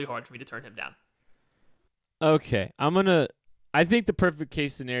be really hard for me to turn him down. Okay, I think the perfect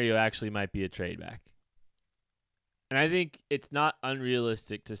case scenario actually might be a trade back. And I think it's not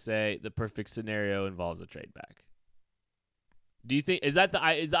unrealistic to say the perfect scenario involves a trade back. Do you think is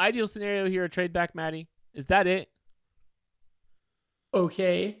the ideal scenario here a trade back, Maddie? Is that it?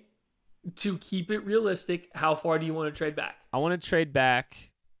 Okay, to keep it realistic, how far do you want to trade back? I want to trade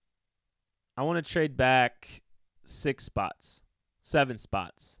back 6 spots, 7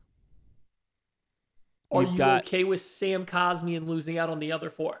 spots. Are you okay with Sam Cosmi and losing out on the other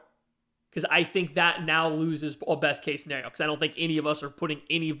 4? Because I think that now loses a best case scenario. Because I don't think any of us are putting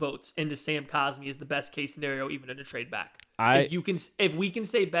any votes into Sam Cosmi as the best case scenario, even in a trade back. If we can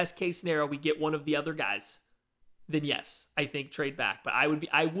say best case scenario, we get one of the other guys, then yes, I think trade back. But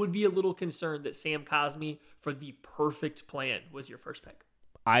I would be a little concerned that Sam Cosmi for the perfect plan was your first pick.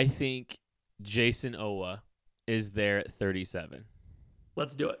 I think Jason Owa is there at 37.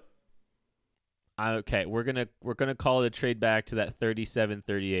 Let's do it. Okay, we're gonna call it a trade back to that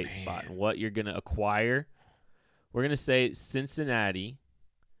 37-38 spot. And what you're gonna acquire, we're gonna say Cincinnati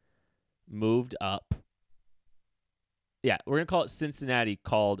moved up. Yeah, we're gonna call it Cincinnati.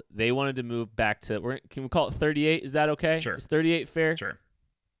 They wanted to move back to. Can we call it 38? Is that okay? Sure. Is 38 fair?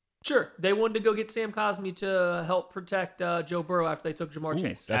 Sure. They wanted to go get Sam Cosmi to help protect Joe Burrow after they took Jamar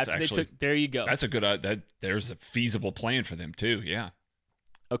Chase. There you go. That's a good. There's a feasible plan for them too. Yeah.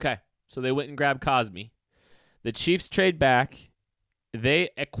 Okay. So they went and grabbed Cosmi. The Chiefs trade back. They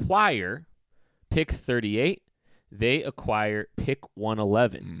acquire pick 38. They acquire pick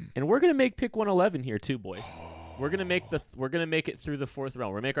 111. And we're going to make pick 111 here too, boys. We're going to make it through the 4th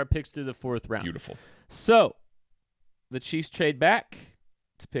round. We're going to make our picks through the 4th round. Beautiful. So, the Chiefs trade back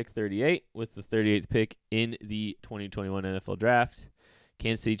to pick 38 with the 38th pick in the 2021 NFL Draft.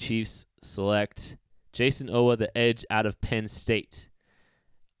 Kansas City Chiefs select Jason Owa, the edge out of Penn State.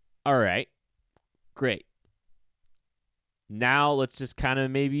 All right, great. Now let's just kind of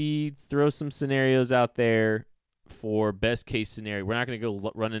maybe throw some scenarios out there for best case scenario. We're not going to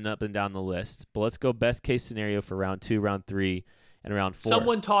go running up and down the list, but let's go best case scenario for round 2, round 3, and round 4.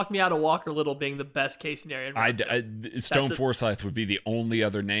 Someone talked me out of Walker Little being the best case scenario. Stone Forsythe would be the only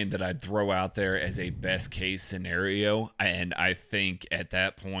other name that I'd throw out there as a best case scenario, and I think at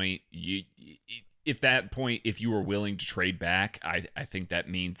that point if you were willing to trade back, I think that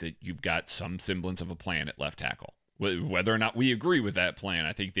means that you've got some semblance of a plan at left tackle. Whether or not we agree with that plan,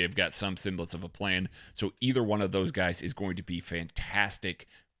 I think they've got some semblance of a plan. So either one of those guys is going to be fantastic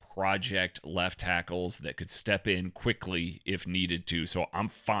project left tackles that could step in quickly if needed to. So I'm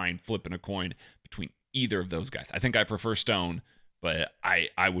fine flipping a coin between either of those guys. I think I prefer Stone, but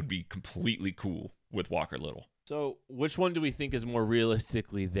I would be completely cool with Walker Little. So which one do we think is more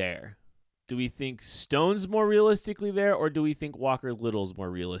realistically there? Do we think Stone's more realistically there, or do we think Walker Little's more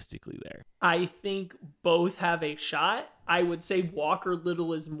realistically there? I think both have a shot. I would say Walker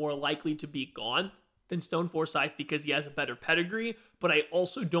Little is more likely to be gone than Stone Forsythe because he has a better pedigree, but I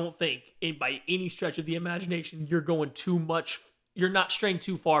also don't think by any stretch of the imagination you're not straying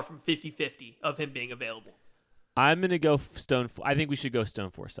too far from 50-50 of him being available. I'm going to go Stone. I think we should go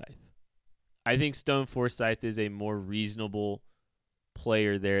Stone Forsythe. I think Stone Forsythe is a more reasonable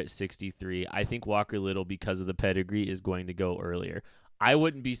player there at 63. I think Walker Little, because of the pedigree, is going to go earlier. I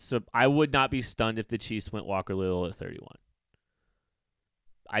would not be stunned if the Chiefs went Walker Little at 31.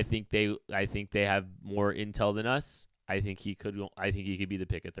 I think they have more intel than us. I think he could be the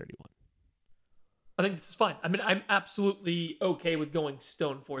pick at 31. I think this is fine. I mean, I'm absolutely okay with going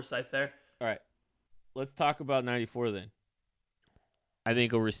Stone Forsythe there. All right. Let's talk about 94 then. I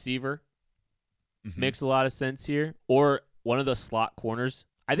think a receiver makes a lot of sense here, or one of the slot corners.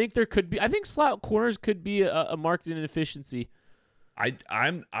 I think slot corners could be a market inefficiency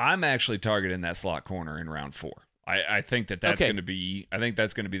I'm actually targeting that slot corner in round 4. I think that's Okay. going to be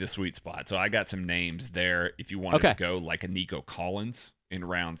the sweet spot. So I got some names there. If you wanted to go like a Nico Collins in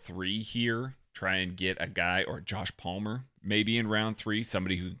round 3 here, try and get a guy, or Josh Palmer maybe in round 3,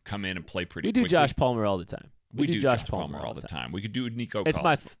 somebody who can come in and play pretty. We do quickly. Josh Palmer all the time. We do Josh Palmer all the time. We could do Nico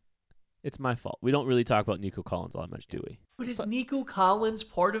Collins. It's my fault. We don't really talk about Nico Collins all that much, do we? But is Nico Collins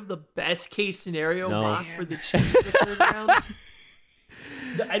part of the best case scenario No. mock for the Chiefs in the third round?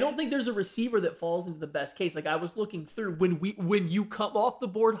 I don't think there's a receiver that falls into the best case. Like I was looking through when you come off the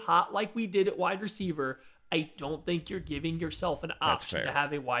board hot like we did at wide receiver, I don't think you're giving yourself an option to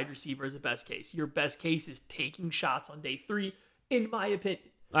have a wide receiver as a best case. Your best case is taking shots on day 3, in my opinion.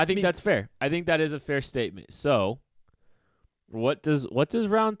 I think that's fair. I think that is a fair statement. So, what does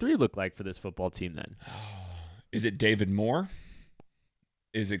round 3 look like for this football team then? Is it David Moore?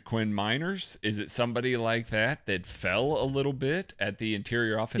 Is it Quinn Miners? Is it somebody like that fell a little bit at the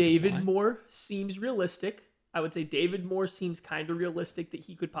interior offensive line? David Moore seems realistic. I would say David Moore seems kind of realistic that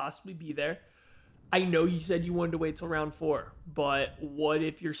he could possibly be there. I know you said you wanted to wait till round 4, but what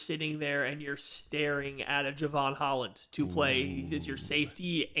if you're sitting there and you're staring at a Javon Holland to play as your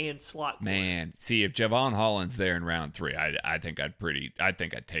safety and slot corner? Man, see, if Javon Holland's there in round 3, I think I'd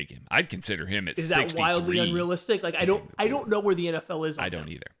take him. I'd consider him at 63. Is that wildly unrealistic? Like I don't know where the NFL is on I don't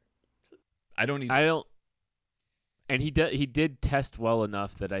him. either. And he did test well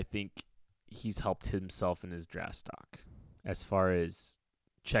enough that I think he's helped himself in his draft stock as far as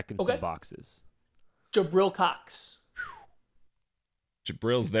checking some boxes. Jabril Cox.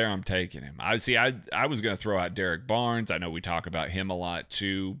 Jabril's there. I'm taking him. I was going to throw out Derek Barnes. I know we talk about him a lot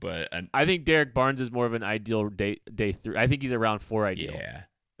too, but I think Derek Barnes is more of an ideal day 3. I think he's around 4 ideal. Yeah.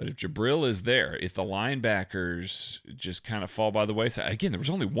 But if Jabril is there, if the linebackers just kind of fall by the wayside, again, there was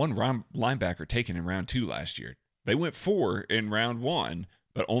only one linebacker taken in round 2 last year. They went 4 in round 1,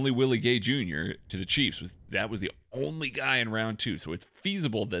 but only Willie Gay Jr. to the Chiefs was the only guy in round 2. So it's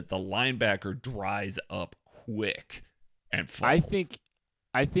feasible that the linebacker dries up quick and falls.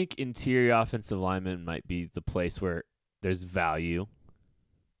 I think interior offensive lineman might be the place where there's value.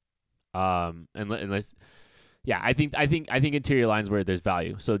 I think interior lines where there's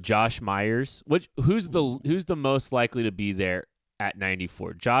value. So Josh Myers, who's the most likely to be there at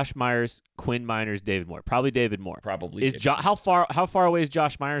 94? Josh Myers, Quinn Miners, David Moore. Probably David Moore. Probably. How far away is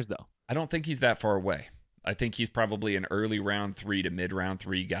Josh Myers though? I don't think he's that far away. I think he's probably an early round 3 to mid round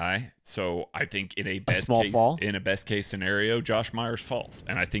 3 guy. So I think in a best case scenario, Josh Myers falls,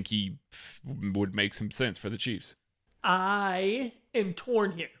 and I think he would make some sense for the Chiefs. I am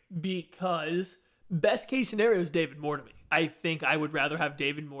torn here because best case scenario is David Moore to me. I think I would rather have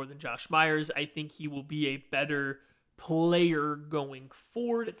David Moore than Josh Myers. I think he will be a better player going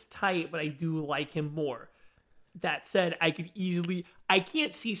forward. It's tight, but I do like him more. That said, I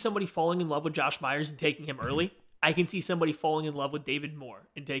can't see somebody falling in love with Josh Myers and taking him early. I can see somebody falling in love with David Moore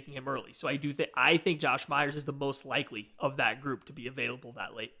and taking him early. So I think Josh Myers is the most likely of that group to be available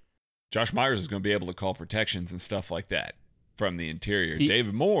that late. Josh Myers is going to be able to call protections and stuff like that from the interior.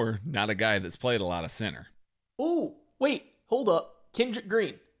 David Moore, not a guy that's played a lot of center. Oh, wait, hold up. Kendrick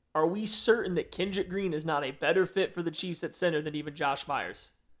Green. Are we certain that Kendrick Green is not a better fit for the Chiefs at center than even Josh Myers?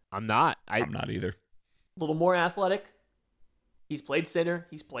 I'm not. I'm not either. A little more athletic. He's played center.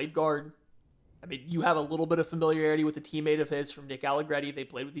 He's played guard. I mean, you have a little bit of familiarity with a teammate of his from Nick Allegretti. They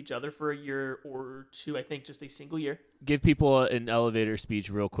played with each other for a year or two, I think, just a single year. Give people an elevator speech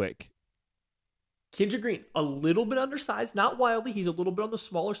real quick. Kendrick Green, a little bit undersized, not wildly. He's a little bit on the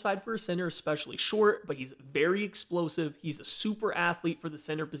smaller side for a center, especially short, but he's very explosive. He's a super athlete for the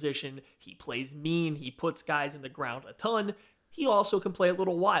center position. He plays mean. He puts guys in the ground a ton. He also can play a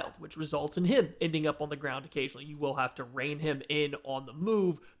little wild, which results in him ending up on the ground occasionally. You will have to rein him in on the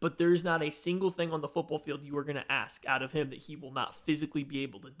move, but there's not a single thing on the football field you are going to ask out of him that he will not physically be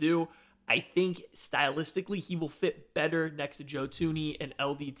able to do. I think stylistically he will fit better next to Joe Thuney and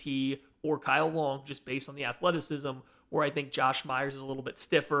LDT or Kyle Long just based on the athleticism, where I think Josh Myers is a little bit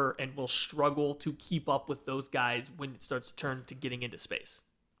stiffer and will struggle to keep up with those guys when it starts to turn to getting into space.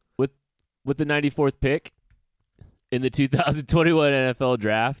 With the 94th pick in the 2021 NFL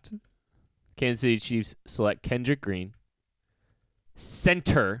Draft, Kansas City Chiefs select Kendrick Green,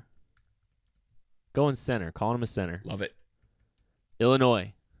 center. Going center. Calling him a center. Love it.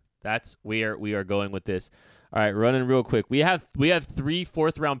 Illinois. We are going with this. All right, running real quick. We have 3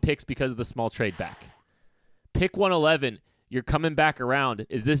 fourth-round picks because of the small trade back. Pick 111. You're coming back around.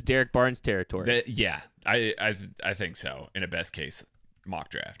 Is this Derek Barnes territory? Yeah, I think so. In a best case mock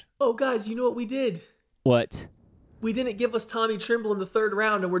draft. Oh, guys, you know what we did? What? We didn't give us Tommy Trimble in the 3rd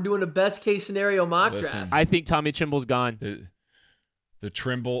round, and we're doing a best case scenario mock draft. I think Tommy Trimble's gone. The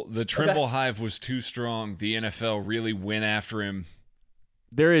Trimble hive was too strong. The NFL really went after him.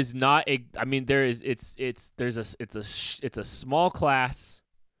 There is not a. I mean, there is. It's a small class.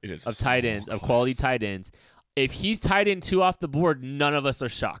 It is of tight ends, of quality tight ends. If he's tight end 2 off the board, none of us are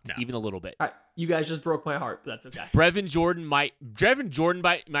shocked, even a little bit. All right, you guys just broke my heart, but that's okay. Brevin Jordan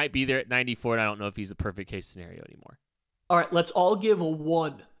might be there at 94, and I don't know if he's a perfect case scenario anymore. All right, let's all give a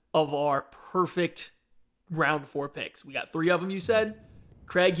one of our perfect round 4 picks. We got 3 of them, you said.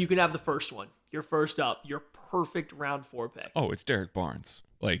 Craig, you can have the first one. You're first up. Your perfect round 4 pick. Oh, it's Derek Barnes.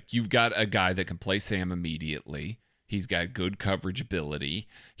 Like, you've got a guy that can play Sam immediately. He's got good coverage ability.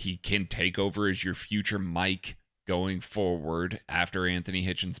 He can take over as your future Mike going forward after Anthony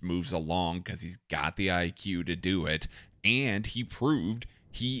Hitchens moves along because he's got the IQ to do it. And he proved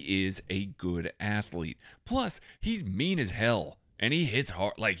he is a good athlete. Plus, he's mean as hell. And he hits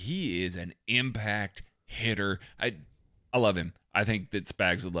hard. Like, he is an impact hitter. I love him. I think that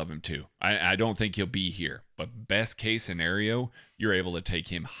Spags would love him too. I don't think he'll be here. But best case scenario, you're able to take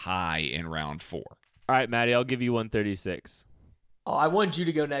him high in round 4. All right, Maddie, I'll give you 136. Oh, I wanted you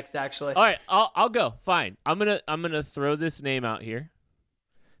to go next, actually. All right, I'll go. Fine. I'm gonna throw this name out here.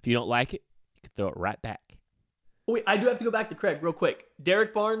 If you don't like it, you can throw it right back. Wait, I do have to go back to Craig real quick.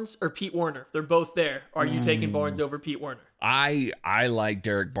 Derek Barnes or Pete Werner? They're both there. Are you taking Barnes over Pete Werner? I like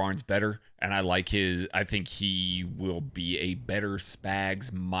Derek Barnes better, and I think he will be a better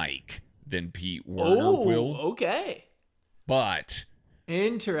Spags Mike than Pete Werner will. Okay. But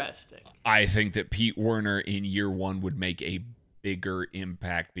interesting. I think that Pete Werner in year 1 would make a bigger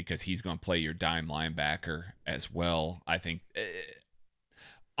impact because he's going to play your dime linebacker as well. I think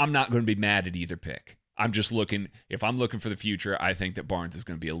I'm not going to be mad at either pick. If I'm looking for the future, I think that Barnes is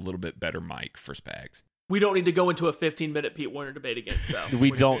going to be a little bit better Mike for Spags. We don't need to go into a 15-minute Pete Werner debate again. So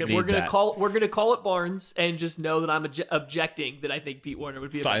we're gonna call it Barnes and just know that I'm objecting that I think Pete Werner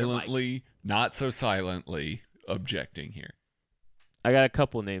would be a better Mike. Silently, not so silently objecting here. I got a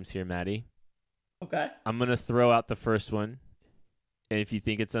couple names here, Maddie. Okay. I'm going to throw out the first one. And if you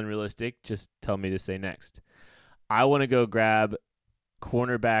think it's unrealistic, just tell me to say next. I want to go grab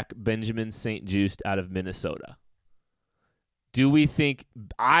cornerback Benjamin St-Juste out of Minnesota. Do we think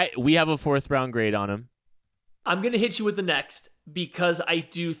we have a 4th round grade on him? I'm going to hit you with the next because I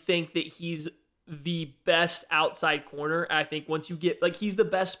do think that he's the best outside corner. I think once you get, he's the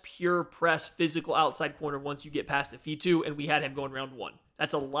best pure press physical outside corner once you get past the F2, and we had him going round 1.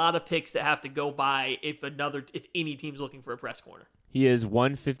 That's a lot of picks that have to go by if any team's looking for a press corner. He is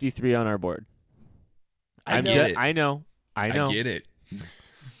 153 on our board. I get it. I know. I get it.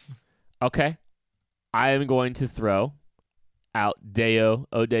 Okay. I am going to throw out Dayo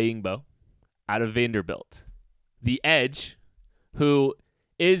Odeyingbo out of Vanderbilt. The edge who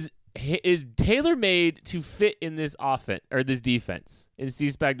is tailor-made to fit in this offense or this defense, in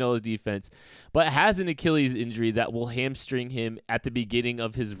Steve Spagnuolo's defense, but has an Achilles injury that will hamstring him at the beginning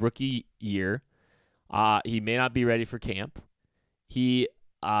of his rookie year. He may not be ready for camp. He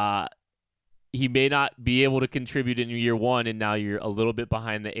may not be able to contribute in year 1, and now you're a little bit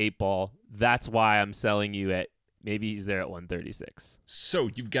behind the 8 ball. That's why I'm selling you at maybe he's there at 136. So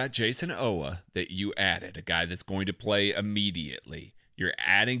you've got Jason Owa that you added, a guy that's going to play immediately. You're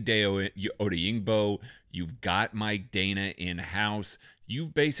adding Dayo Odeyingbo. You've got Mike Dana in-house.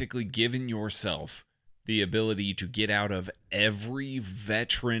 You've basically given yourself the ability to get out of every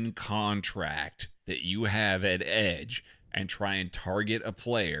veteran contract that you have at edge and try and target a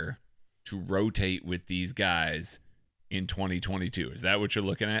player to rotate with these guys in 2022. Is that what you're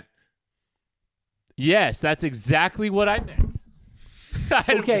looking at? Yes, that's exactly what I meant. I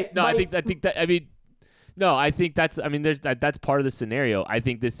think that's part of the scenario. I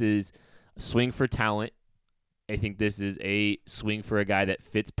think this is a swing for talent. I think this is a swing for a guy that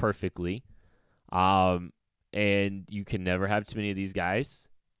fits perfectly. And you can never have too many of these guys.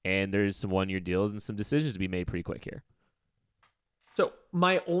 And there's some 1-year deals and some decisions to be made pretty quick here. So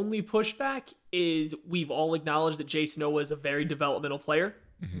my only pushback is we've all acknowledged that Jason Owa is a very developmental player.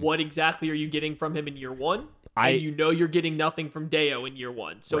 Mm-hmm. What exactly are you getting from him in year 1? And you're getting nothing from Dayo in year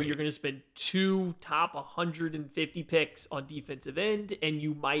 1. So You're going to spend 2 top 150 picks on defensive end, and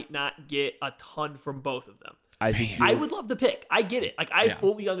you might not get a ton from both of them. I would love the pick. I get it. I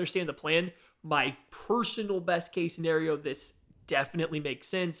fully understand the plan. My personal best case scenario, this definitely makes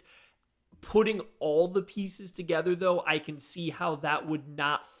sense. Putting all the pieces together, though, I can see how that would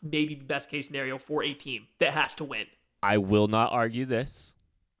not maybe be best case scenario for a team that has to win. I will not argue this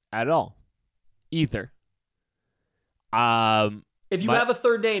at all, either. If you have a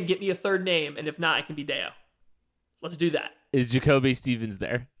third name, get me a third name, and if not, it can be Dayo. Let's do that. Is Jacoby Stevens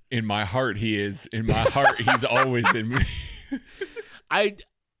there? In my heart, he is. In my heart, he's always in me.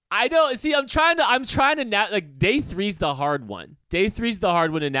 I don't see. I'm trying to like day 3's the hard one. Day 3's the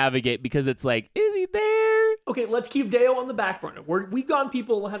hard one to navigate because it's like, is he there? Okay, let's keep Deo on the back burner. We've gone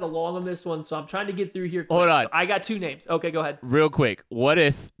people had along on this one, so I'm trying to get through here quick. Hold on. So I got 2 names. Okay, go ahead. Real quick, what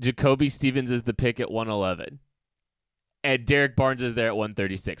if Jacoby Stevens is the pick at 111 and Derek Barnes is there at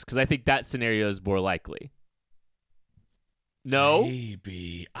 136? Because I think that scenario is more likely. No?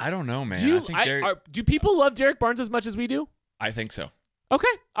 Maybe. I don't know, man. Do people love Derek Barnes as much as we do? I think so. Okay.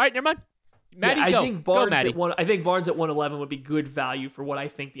 All right, never mind. Maddie, yeah, go. Think go, Barnes Maddie. I think Barnes at 111 would be good value for what I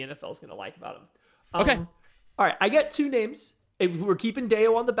think the NFL is going to like about him. Okay. All right, I got 2 names. We're keeping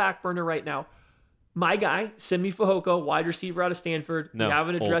Deo on the back burner right now. My guy, Simi Fehoko, wide receiver out of Stanford. No, we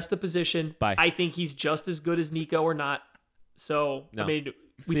haven't addressed the position. Bye. I think he's just as good as Nico or not. So, No. I mean,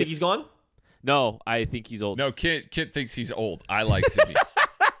 we think he's gone? No, I think he's old. No, Kit thinks he's old. I like Simi.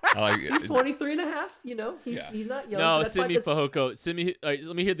 He's 23 and a half. You know, he's not young. No, That's Simi fine. Fehoko. All right,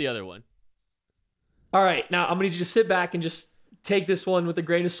 let me hear the other one. All right, now I'm going to need you to sit back and just take this one with a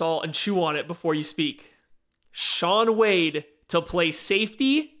grain of salt and chew on it before you speak. Shaun Wade to play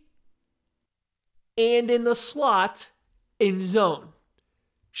safety and in the slot in zone.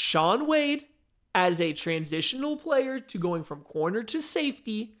 Shaun Wade as a transitional player to going from corner to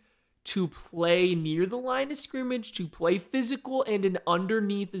safety to play near the line of scrimmage, to play physical and in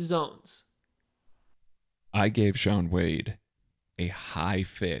underneath zones. I gave Shaun Wade a high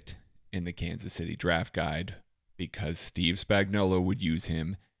fit in the Kansas City draft guide because Steve Spagnuolo would use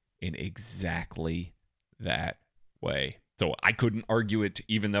him in exactly that way. So I couldn't argue it,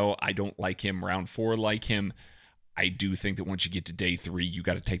 even though I don't like him round 4 like him. I do think that once you get to day 3, you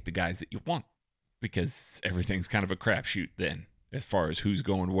got to take the guys that you want because everything's kind of a crapshoot then as far as who's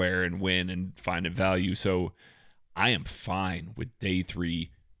going where and when and finding value. So I am fine with day 3,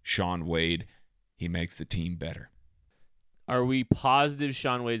 Shaun Wade. He makes the team better. Are we positive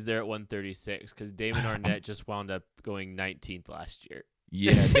Shaun Wade's there at 136? Because Damon Arnett just wound up going 19th last year.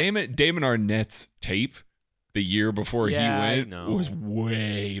 Yeah, Damon Arnett's tape the year before he went was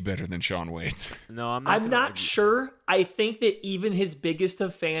way better than Shaun Wade's. No, I'm not sure. I think that even his biggest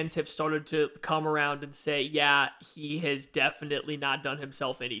of fans have started to come around and say, yeah, he has definitely not done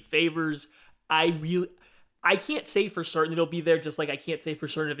himself any favors. I can't say for certain it'll be there, just like I can't say for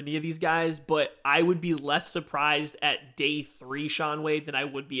certain of any of these guys, but I would be less surprised at day 3 Shaun Wade than I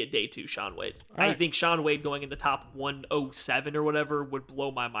would be at day 2 Shaun Wade. Right. I think Shaun Wade going in the top 107 or whatever would blow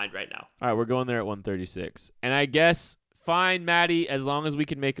my mind right now. All right, we're going there at 136. And I guess, fine, Maddie, as long as we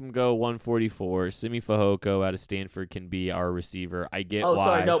can make him go 144, Simi Fehoko out of Stanford can be our receiver. I get why. Oh,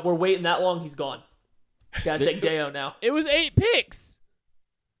 sorry, no, we're waiting that long. He's gone. Gotta take Deo now. It was 8 picks.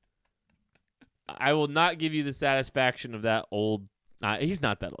 I will not give you the satisfaction of that old. He's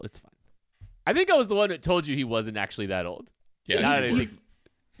not that old. It's fine. I think I was the one that told you he wasn't actually that old. Yeah,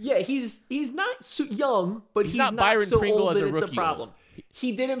 he's not so young, but he's not Byron so Pringle old as that a it's rookie a problem. old.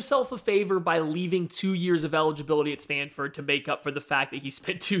 He did himself a favor by leaving 2 years of eligibility at Stanford to make up for the fact that he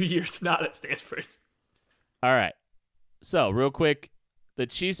spent 2 years not at Stanford. All right. So, real quick, the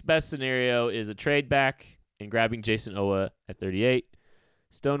Chiefs' best scenario is a trade back and grabbing Jason Owa at 38.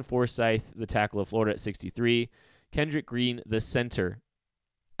 Stone Forsythe, the tackle of Florida, at 63. Kendrick Green, the center,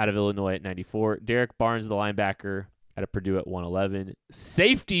 out of Illinois at 94. Derek Barnes, the linebacker, out of Purdue at 111.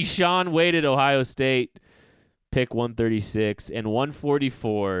 Safety Shaun Wade at Ohio State, pick 136. And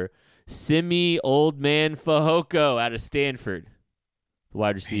 144, Simi Old Man Fehoko out of Stanford, the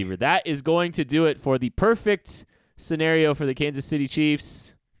wide receiver. That is going to do it for the perfect scenario for the Kansas City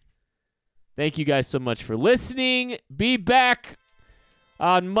Chiefs. Thank you guys so much for listening. Be back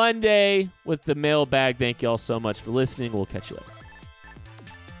on Monday with the mailbag. Thank you all so much for listening. We'll catch you later.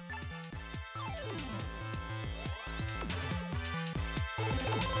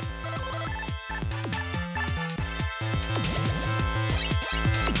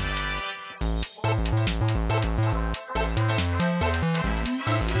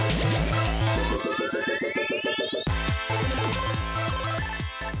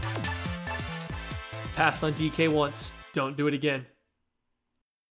 Passed on DK once. Don't do it again.